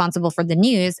was responsible for the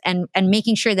news and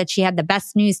making sure that she had the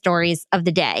best news stories of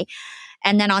the day.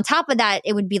 And then on top of that,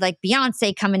 it would be like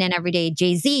Beyonce coming in every day,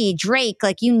 Jay-Z, Drake,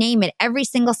 like you name it. Every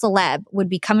single celeb would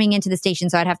be coming into the station.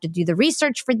 So I'd have to do the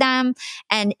research for them.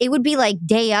 And it would be like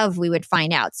day of, we would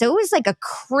find out. So it was like a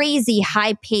crazy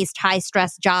high-paced,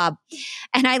 high-stress job.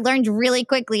 And I learned really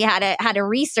quickly how to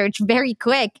research very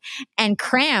quick and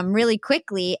cram really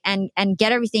quickly and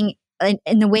get everything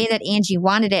in the way that Angie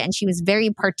wanted it. And she was very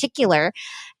particular.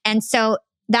 And so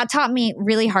that taught me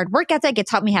really hard work ethic. It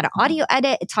taught me how to audio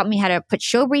edit. It taught me how to put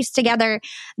show briefs together.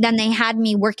 Then they had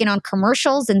me working on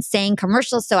commercials and saying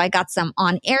commercials. So I got some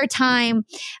on-air time.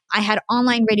 I had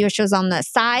online radio shows on the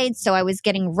side. So I was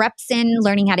getting reps in,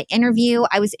 learning how to interview.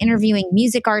 I was interviewing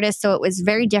music artists. So it was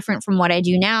very different from what I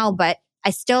do now, but I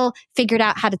still figured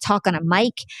out how to talk on a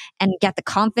mic and get the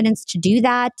confidence to do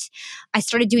that. I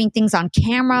started doing things on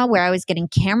camera where I was getting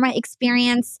camera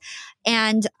experience.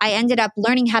 And I ended up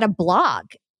learning how to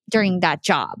blog during that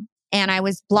job. And I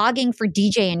was blogging for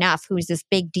DJ Enough, who's this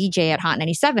big DJ at Hot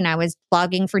 97. I was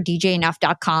blogging for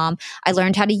djenough.com. I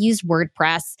learned how to use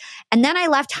WordPress. And then I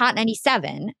left Hot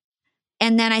 97.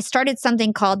 And then I started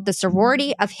something called the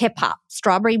Sorority of Hip Hop,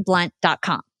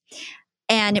 strawberryblunt.com.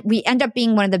 And we end up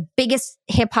being one of the biggest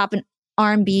hip hop and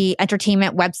R&B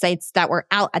entertainment websites that were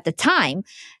out at the time.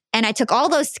 And I took all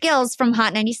those skills from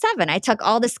Hot 97. I took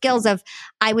all the skills of,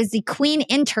 I was the queen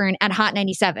intern at Hot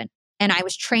 97 and I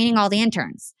was training all the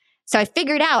interns. So I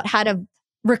figured out how to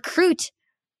recruit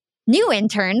new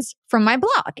interns from my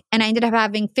blog. And I ended up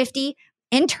having 50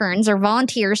 interns or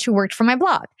volunteers who worked for my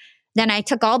blog. Then I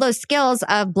took all those skills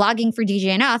of blogging for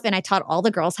DJ Enough and I taught all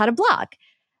the girls how to blog.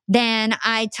 Then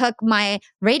I took my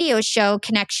radio show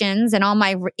connections and all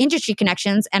my industry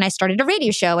connections and I started a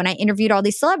radio show and I interviewed all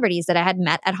these celebrities that I had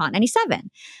met at Hot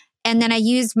 97. And then I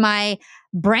used my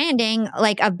branding,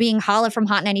 like of being Hala from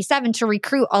Hot 97 to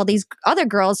recruit all these other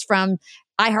girls from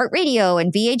iHeartRadio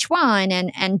and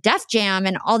VH1 and Def Jam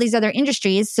and all these other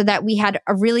industries so that we had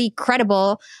a really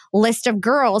credible list of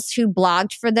girls who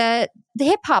blogged for the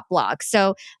hip hop blog.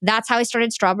 So that's how I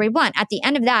started Strawberry Blunt. At the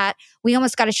end of that, we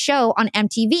almost got a show on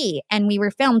MTV and we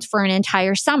were filmed for an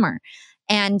entire summer.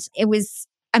 And it was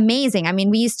amazing. I mean,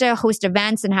 we used to host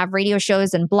events and have radio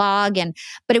shows and blog,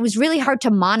 but it was really hard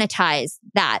to monetize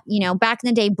that. Back in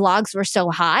the day, blogs were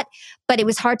so hot, but it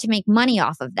was hard to make money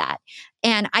off of that.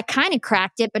 And I kind of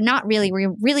cracked it, but not really. We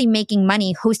were really making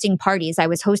money hosting parties. I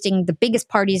was hosting the biggest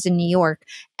parties in New York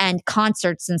and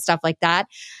concerts and stuff like that.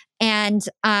 And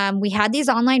we had these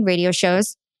online radio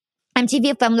shows.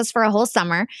 MTV filmed us for a whole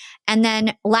summer. And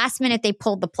then last minute, they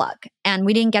pulled the plug and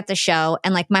we didn't get the show.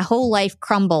 And like my whole life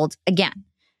crumbled again.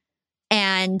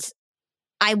 And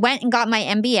I went and got my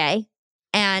MBA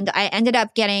and I ended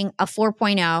up getting a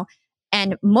 4.0.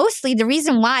 And mostly the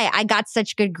reason why I got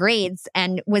such good grades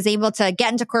and was able to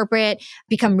get into corporate,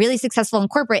 become really successful in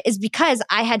corporate is because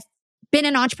I had been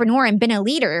an entrepreneur and been a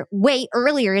leader way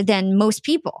earlier than most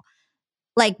people.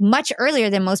 Like much earlier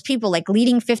than most people, like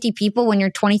leading 50 people when you're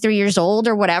 23 years old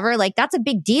or whatever, like that's a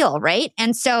big deal, right?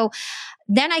 And so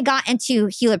then I got into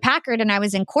Hewlett Packard and I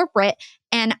was in corporate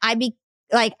and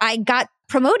I got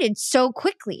promoted so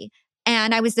quickly.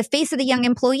 And I was the face of the young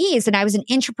employees and I was an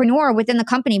entrepreneur within the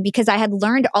company because I had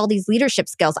learned all these leadership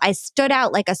skills. I stood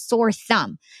out like a sore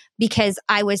thumb because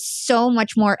I was so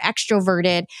much more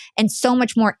extroverted and so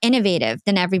much more innovative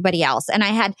than everybody else. And I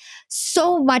had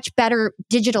so much better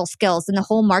digital skills than the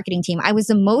whole marketing team. I was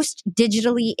the most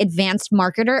digitally advanced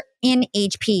marketer in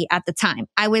HP at the time.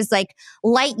 I was like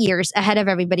light years ahead of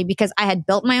everybody because I had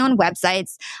built my own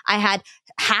websites. I had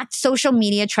hacked social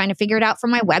media trying to figure it out for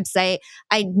my website.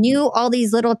 I knew all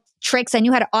these little tricks. I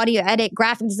knew how to audio edit,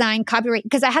 graphic design, copyright,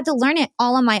 because I had to learn it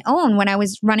all on my own when I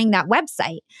was running that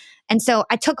website. And so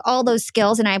I took all those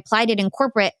skills and I applied it in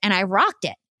corporate and I rocked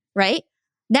it, right?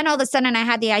 Then all of a sudden I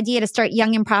had the idea to start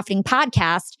Young and Profiting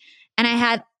podcast and I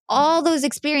had all those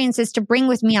experiences to bring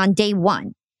with me on day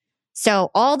one.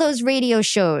 So all those radio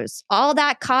shows, all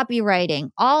that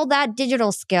copywriting, all that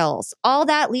digital skills, all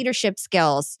that leadership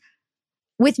skills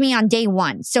with me on day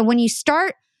one. So when you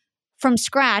start from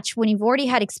scratch, when you've already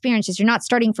had experiences, you're not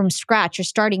starting from scratch, you're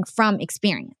starting from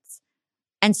experience.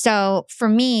 And so for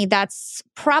me, that's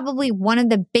probably one of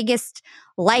the biggest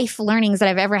life learnings that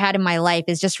I've ever had in my life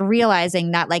is just realizing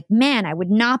that like, man, I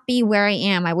would not be where I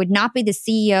am. I would not be the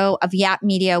CEO of Yap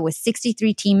Media with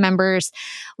 63 team members.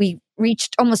 We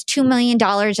reached almost $2 million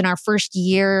in our first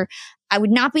year. I would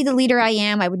not be the leader I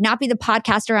am. I would not be the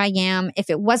podcaster I am if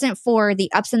it wasn't for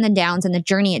the ups and the downs and the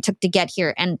journey it took to get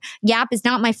here. And Yap is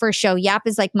not my first show. Yap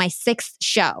is like my 6th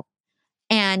show.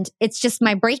 And it's just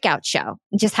my breakout show.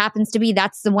 It just happens to be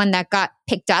that's the one that got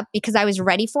picked up because I was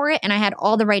ready for it and I had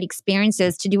all the right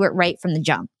experiences to do it right from the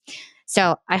jump.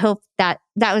 So I hope that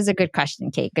was a good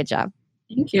question, Kate. Good job.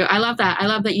 Thank you. I love that. I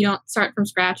love that you don't start from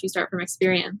scratch. You start from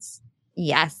experience.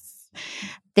 Yes.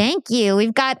 Thank you.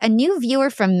 We've got a new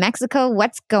viewer from Mexico.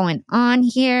 What's going on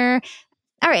here?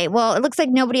 All right. Well, it looks like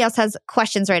nobody else has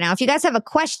questions right now. If you guys have a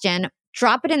question,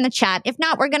 drop it in the chat. If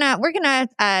not, we're gonna,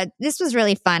 this was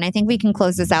really fun. I think we can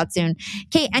close this out soon.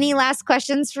 Kate, any last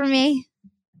questions for me?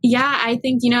 Yeah, I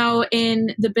think,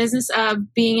 in the business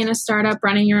of being in a startup,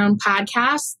 running your own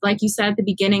podcast, like you said at the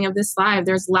beginning of this live,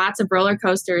 there's lots of roller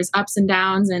coasters, ups and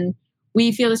downs, and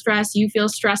we feel the stress, you feel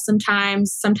stress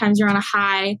sometimes you're on a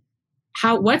high.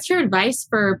 What's your advice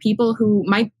for people who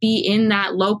might be in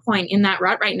that low point, in that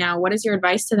rut right now? What is your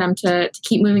advice to them to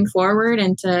keep moving forward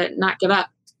and to not give up?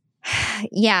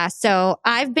 Yeah. So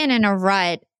I've been in a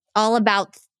rut all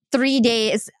about 3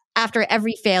 days after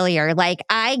every failure. Like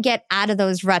I get out of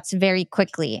those ruts very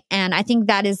quickly. And I think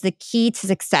that is the key to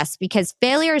success because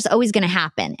failure is always going to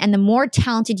happen. And the more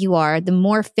talented you are, the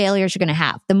more failures you're going to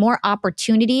have. The more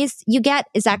opportunities you get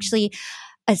is actually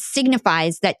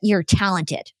signifies that you're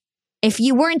talented. If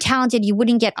you weren't talented, you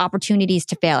wouldn't get opportunities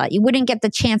to fail at. You wouldn't get the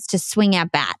chance to swing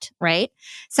at bat, right?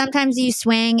 Sometimes you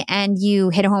swing and you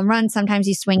hit a home run. Sometimes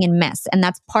you swing and miss. And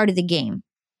that's part of the game,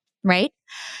 right?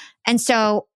 And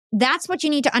so that's what you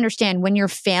need to understand. When you're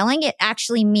failing, it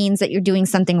actually means that you're doing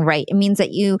something right. It means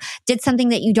that you did something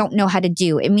that you don't know how to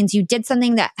do. It means you did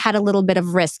something that had a little bit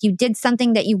of risk. You did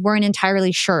something that you weren't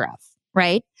entirely sure of,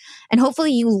 right? And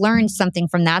hopefully you learned something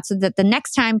from that so that the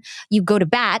next time you go to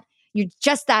bat, you're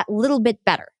just that little bit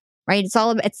better, right?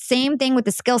 It's same thing with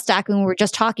the skill stacking we were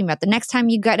just talking about. The next time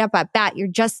you get up at bat, you're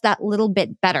just that little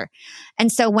bit better.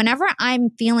 And so whenever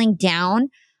I'm feeling down,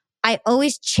 I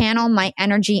always channel my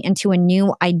energy into a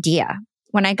new idea.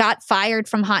 When I got fired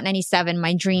from Hot 97,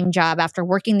 my dream job after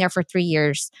working there for 3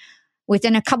 years,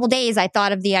 within a couple days, I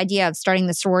thought of the idea of starting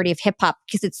the sorority of hip hop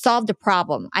because it solved a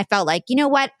problem. I felt like, you know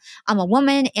what? I'm a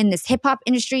woman in this hip hop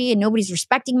industry and nobody's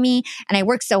respecting me. And I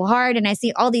work so hard and I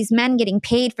see all these men getting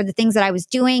paid for the things that I was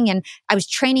doing. And I was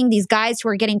training these guys who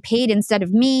are getting paid instead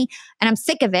of me. And I'm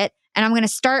sick of it. And I'm going to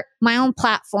start my own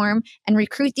platform and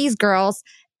recruit these girls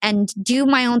and do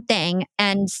my own thing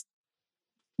and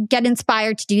get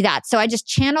inspired to do that. So I just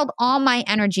channeled all my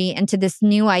energy into this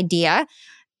new idea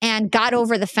and got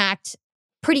over the fact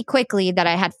pretty quickly that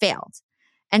I had failed.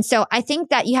 And so I think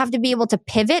that you have to be able to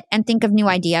pivot and think of new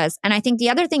ideas. And I think the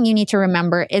other thing you need to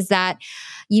remember is that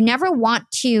you never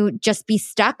want to just be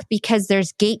stuck because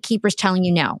there's gatekeepers telling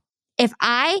you no. If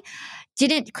I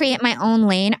didn't create my own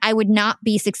lane, I would not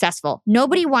be successful.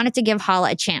 Nobody wanted to give Hala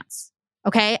a chance.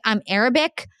 Okay. I'm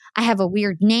Arabic. I have a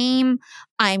weird name.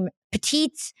 I'm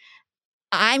petite.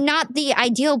 I'm not the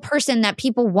ideal person that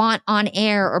people want on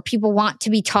air or people want to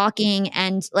be talking.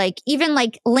 And like, even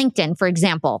like LinkedIn, for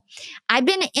example, I've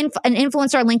been an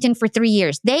influencer on LinkedIn for 3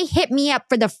 years. They hit me up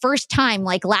for the first time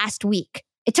like last week.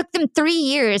 It took them 3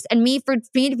 years and for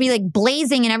me to be like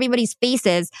blazing in everybody's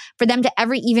faces for them to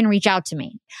ever even reach out to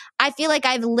me. I feel like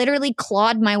I've literally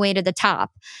clawed my way to the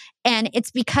top. And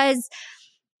it's because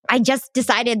I just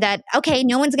decided that, okay,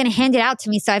 no one's going to hand it out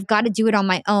to me. So I've got to do it on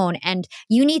my own. And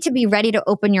you need to be ready to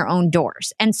open your own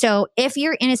doors. And so if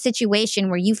you're in a situation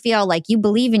where you feel like you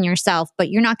believe in yourself,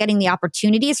 but you're not getting the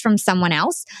opportunities from someone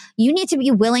else, you need to be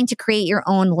willing to create your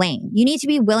own lane. You need to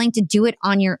be willing to do it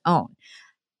on your own.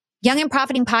 Young and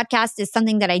Profiting Podcast is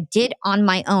something that I did on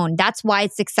my own. That's why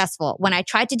it's successful. When I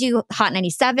tried to do Hot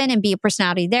 97 and be a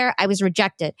personality there, I was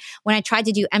rejected. When I tried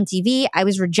to do MTV, I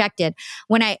was rejected.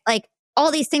 When I all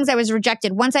these things, I was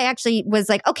rejected. Once I actually was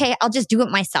like, okay, I'll just do it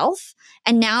myself.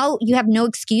 And now you have no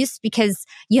excuse because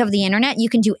you have the internet. You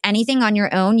can do anything on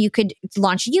your own. You could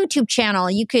launch a YouTube channel.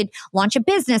 You could launch a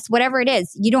business, whatever it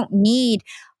is. You don't need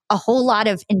a whole lot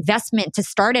of investment to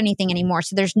start anything anymore.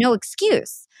 So there's no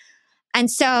excuse. And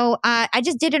so I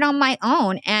just did it on my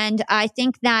own. And I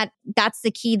think that that's the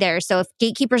key there. So if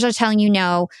gatekeepers are telling you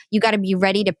no, you got to be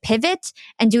ready to pivot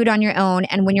and do it on your own.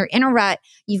 And when you're in a rut,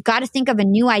 you've got to think of a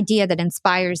new idea that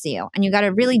inspires you. And you got to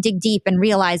really dig deep and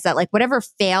realize that like whatever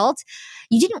failed,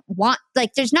 you didn't want,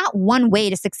 like there's not one way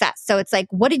to success. So it's like,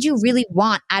 what did you really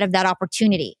want out of that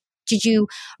opportunity? Did you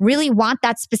really want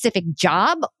that specific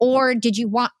job, or did you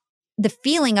want the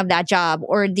feeling of that job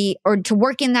or to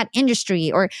work in that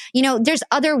industry? Or, there's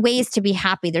other ways to be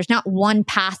happy. There's not one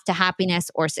path to happiness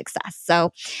or success.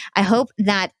 So I hope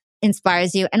that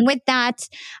inspires you. And with that,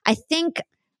 I think,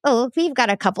 we've got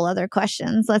a couple other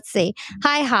questions. Let's see.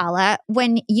 Hi, Hala.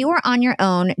 When you were on your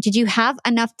own, did you have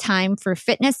enough time for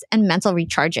fitness and mental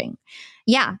recharging?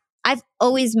 Yeah. I've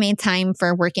always made time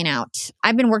for working out.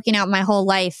 I've been working out my whole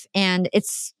life and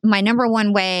it's my number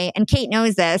one way. And Kate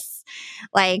knows this.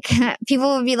 Like people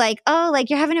will be like, oh,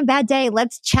 like you're having a bad day.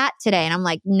 Let's chat today. And I'm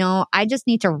like, no, I just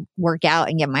need to work out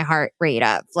and get my heart rate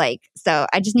up. So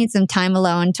I just need some time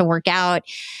alone to work out.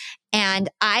 And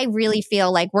I really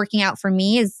feel like working out for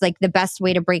me is like the best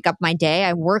way to break up my day.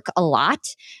 I work a lot.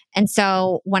 And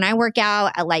so when I work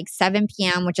out at like 7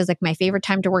 p.m., which is like my favorite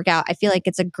time to work out, I feel like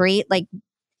it's a great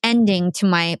ending to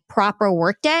my proper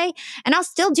work day. And I'll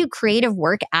still do creative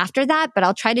work after that, but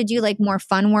I'll try to do like more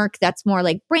fun work that's more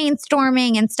like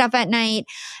brainstorming and stuff at night,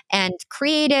 and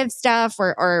creative stuff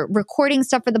or recording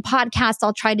stuff for the podcast.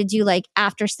 I'll try to do like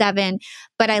after 7.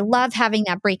 But I love having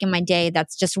that break in my day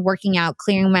that's just working out,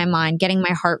 clearing my mind, getting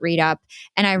my heart rate up.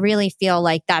 And I really feel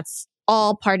like that's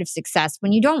all part of success.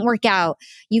 When you don't work out,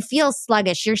 you feel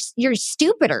sluggish. You're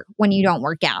stupider when you don't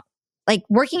work out. Like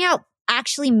working out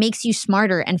actually makes you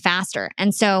smarter and faster.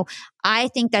 And so I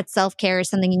think that self-care is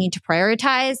something you need to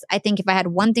prioritize. I think if I had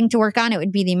one thing to work on, it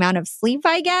would be the amount of sleep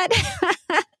I get.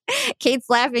 Kate's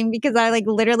laughing because I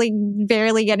literally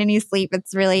barely get any sleep.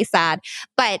 It's really sad.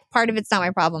 But part of it's not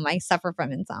my problem. I suffer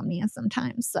from insomnia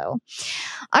sometimes. So,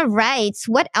 all right.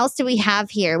 What else do we have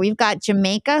here? We've got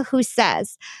Jamaica who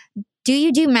says, do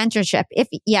you do mentorship? If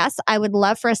yes, I would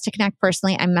love for us to connect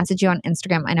personally. I messaged you on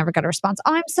Instagram. I never got a response.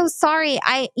 Oh, I'm so sorry.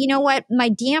 You know what? My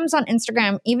DMs on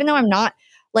Instagram, even though I'm not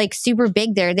super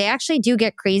big there, they actually do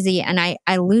get crazy and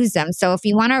I lose them. So if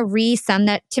you want to resend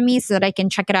that to me so that I can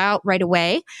check it out right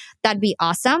away, that'd be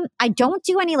awesome. I don't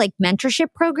do any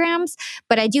mentorship programs,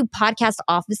 but I do podcast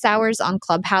office hours on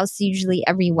Clubhouse, usually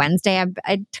every Wednesday.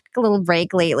 I took a little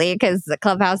break lately because the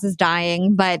Clubhouse is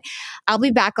dying, but I'll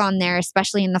be back on there,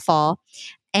 especially in the fall.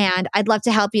 and I'd love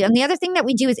to help you. And the other thing that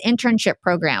we do is internship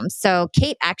programs. So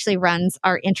Kate actually runs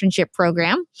our internship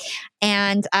program,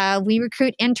 and we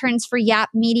recruit interns for Yap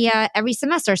Media every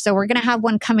semester. So we're going to have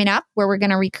one coming up where we're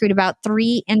going to recruit about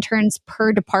 3 interns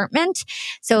per department.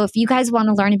 So if you guys want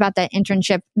to learn about that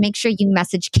internship, make sure you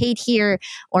message Kate here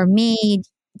or me,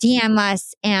 DM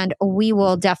us, and we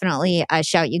will definitely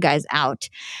shout you guys out.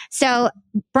 So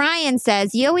Brian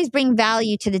says, you always bring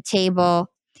value to the table,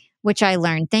 which I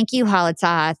learned. Thank you,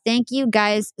 Hala. Thank you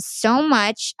guys so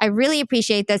much. I really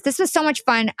appreciate this. This was so much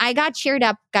fun. I got cheered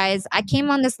up, guys. I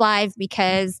came on this live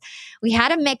because we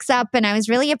had a mix up and I was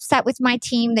really upset with my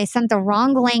team. They sent the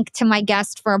wrong link to my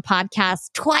guest for a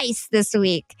podcast twice this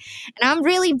week. And I'm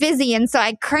really busy. And so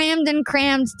I crammed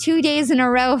 2 days in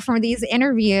a row for these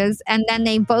interviews. And then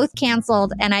they both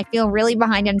canceled and I feel really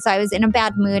behind. And so I was in a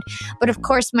bad mood. But of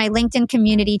course, my LinkedIn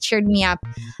community cheered me up.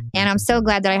 And I'm so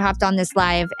glad that I hopped on this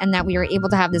live and that we were able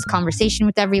to have this conversation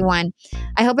with everyone.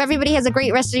 I hope everybody has a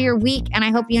great rest of your week, and I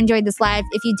hope you enjoyed this live.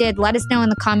 If you did, let us know in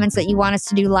the comments that you want us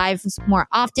to do lives more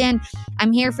often.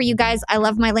 I'm here for you guys. I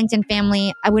love my LinkedIn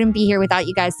family. I wouldn't be here without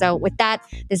you guys. So with that,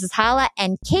 this is Hala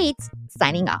and Kate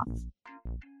signing off.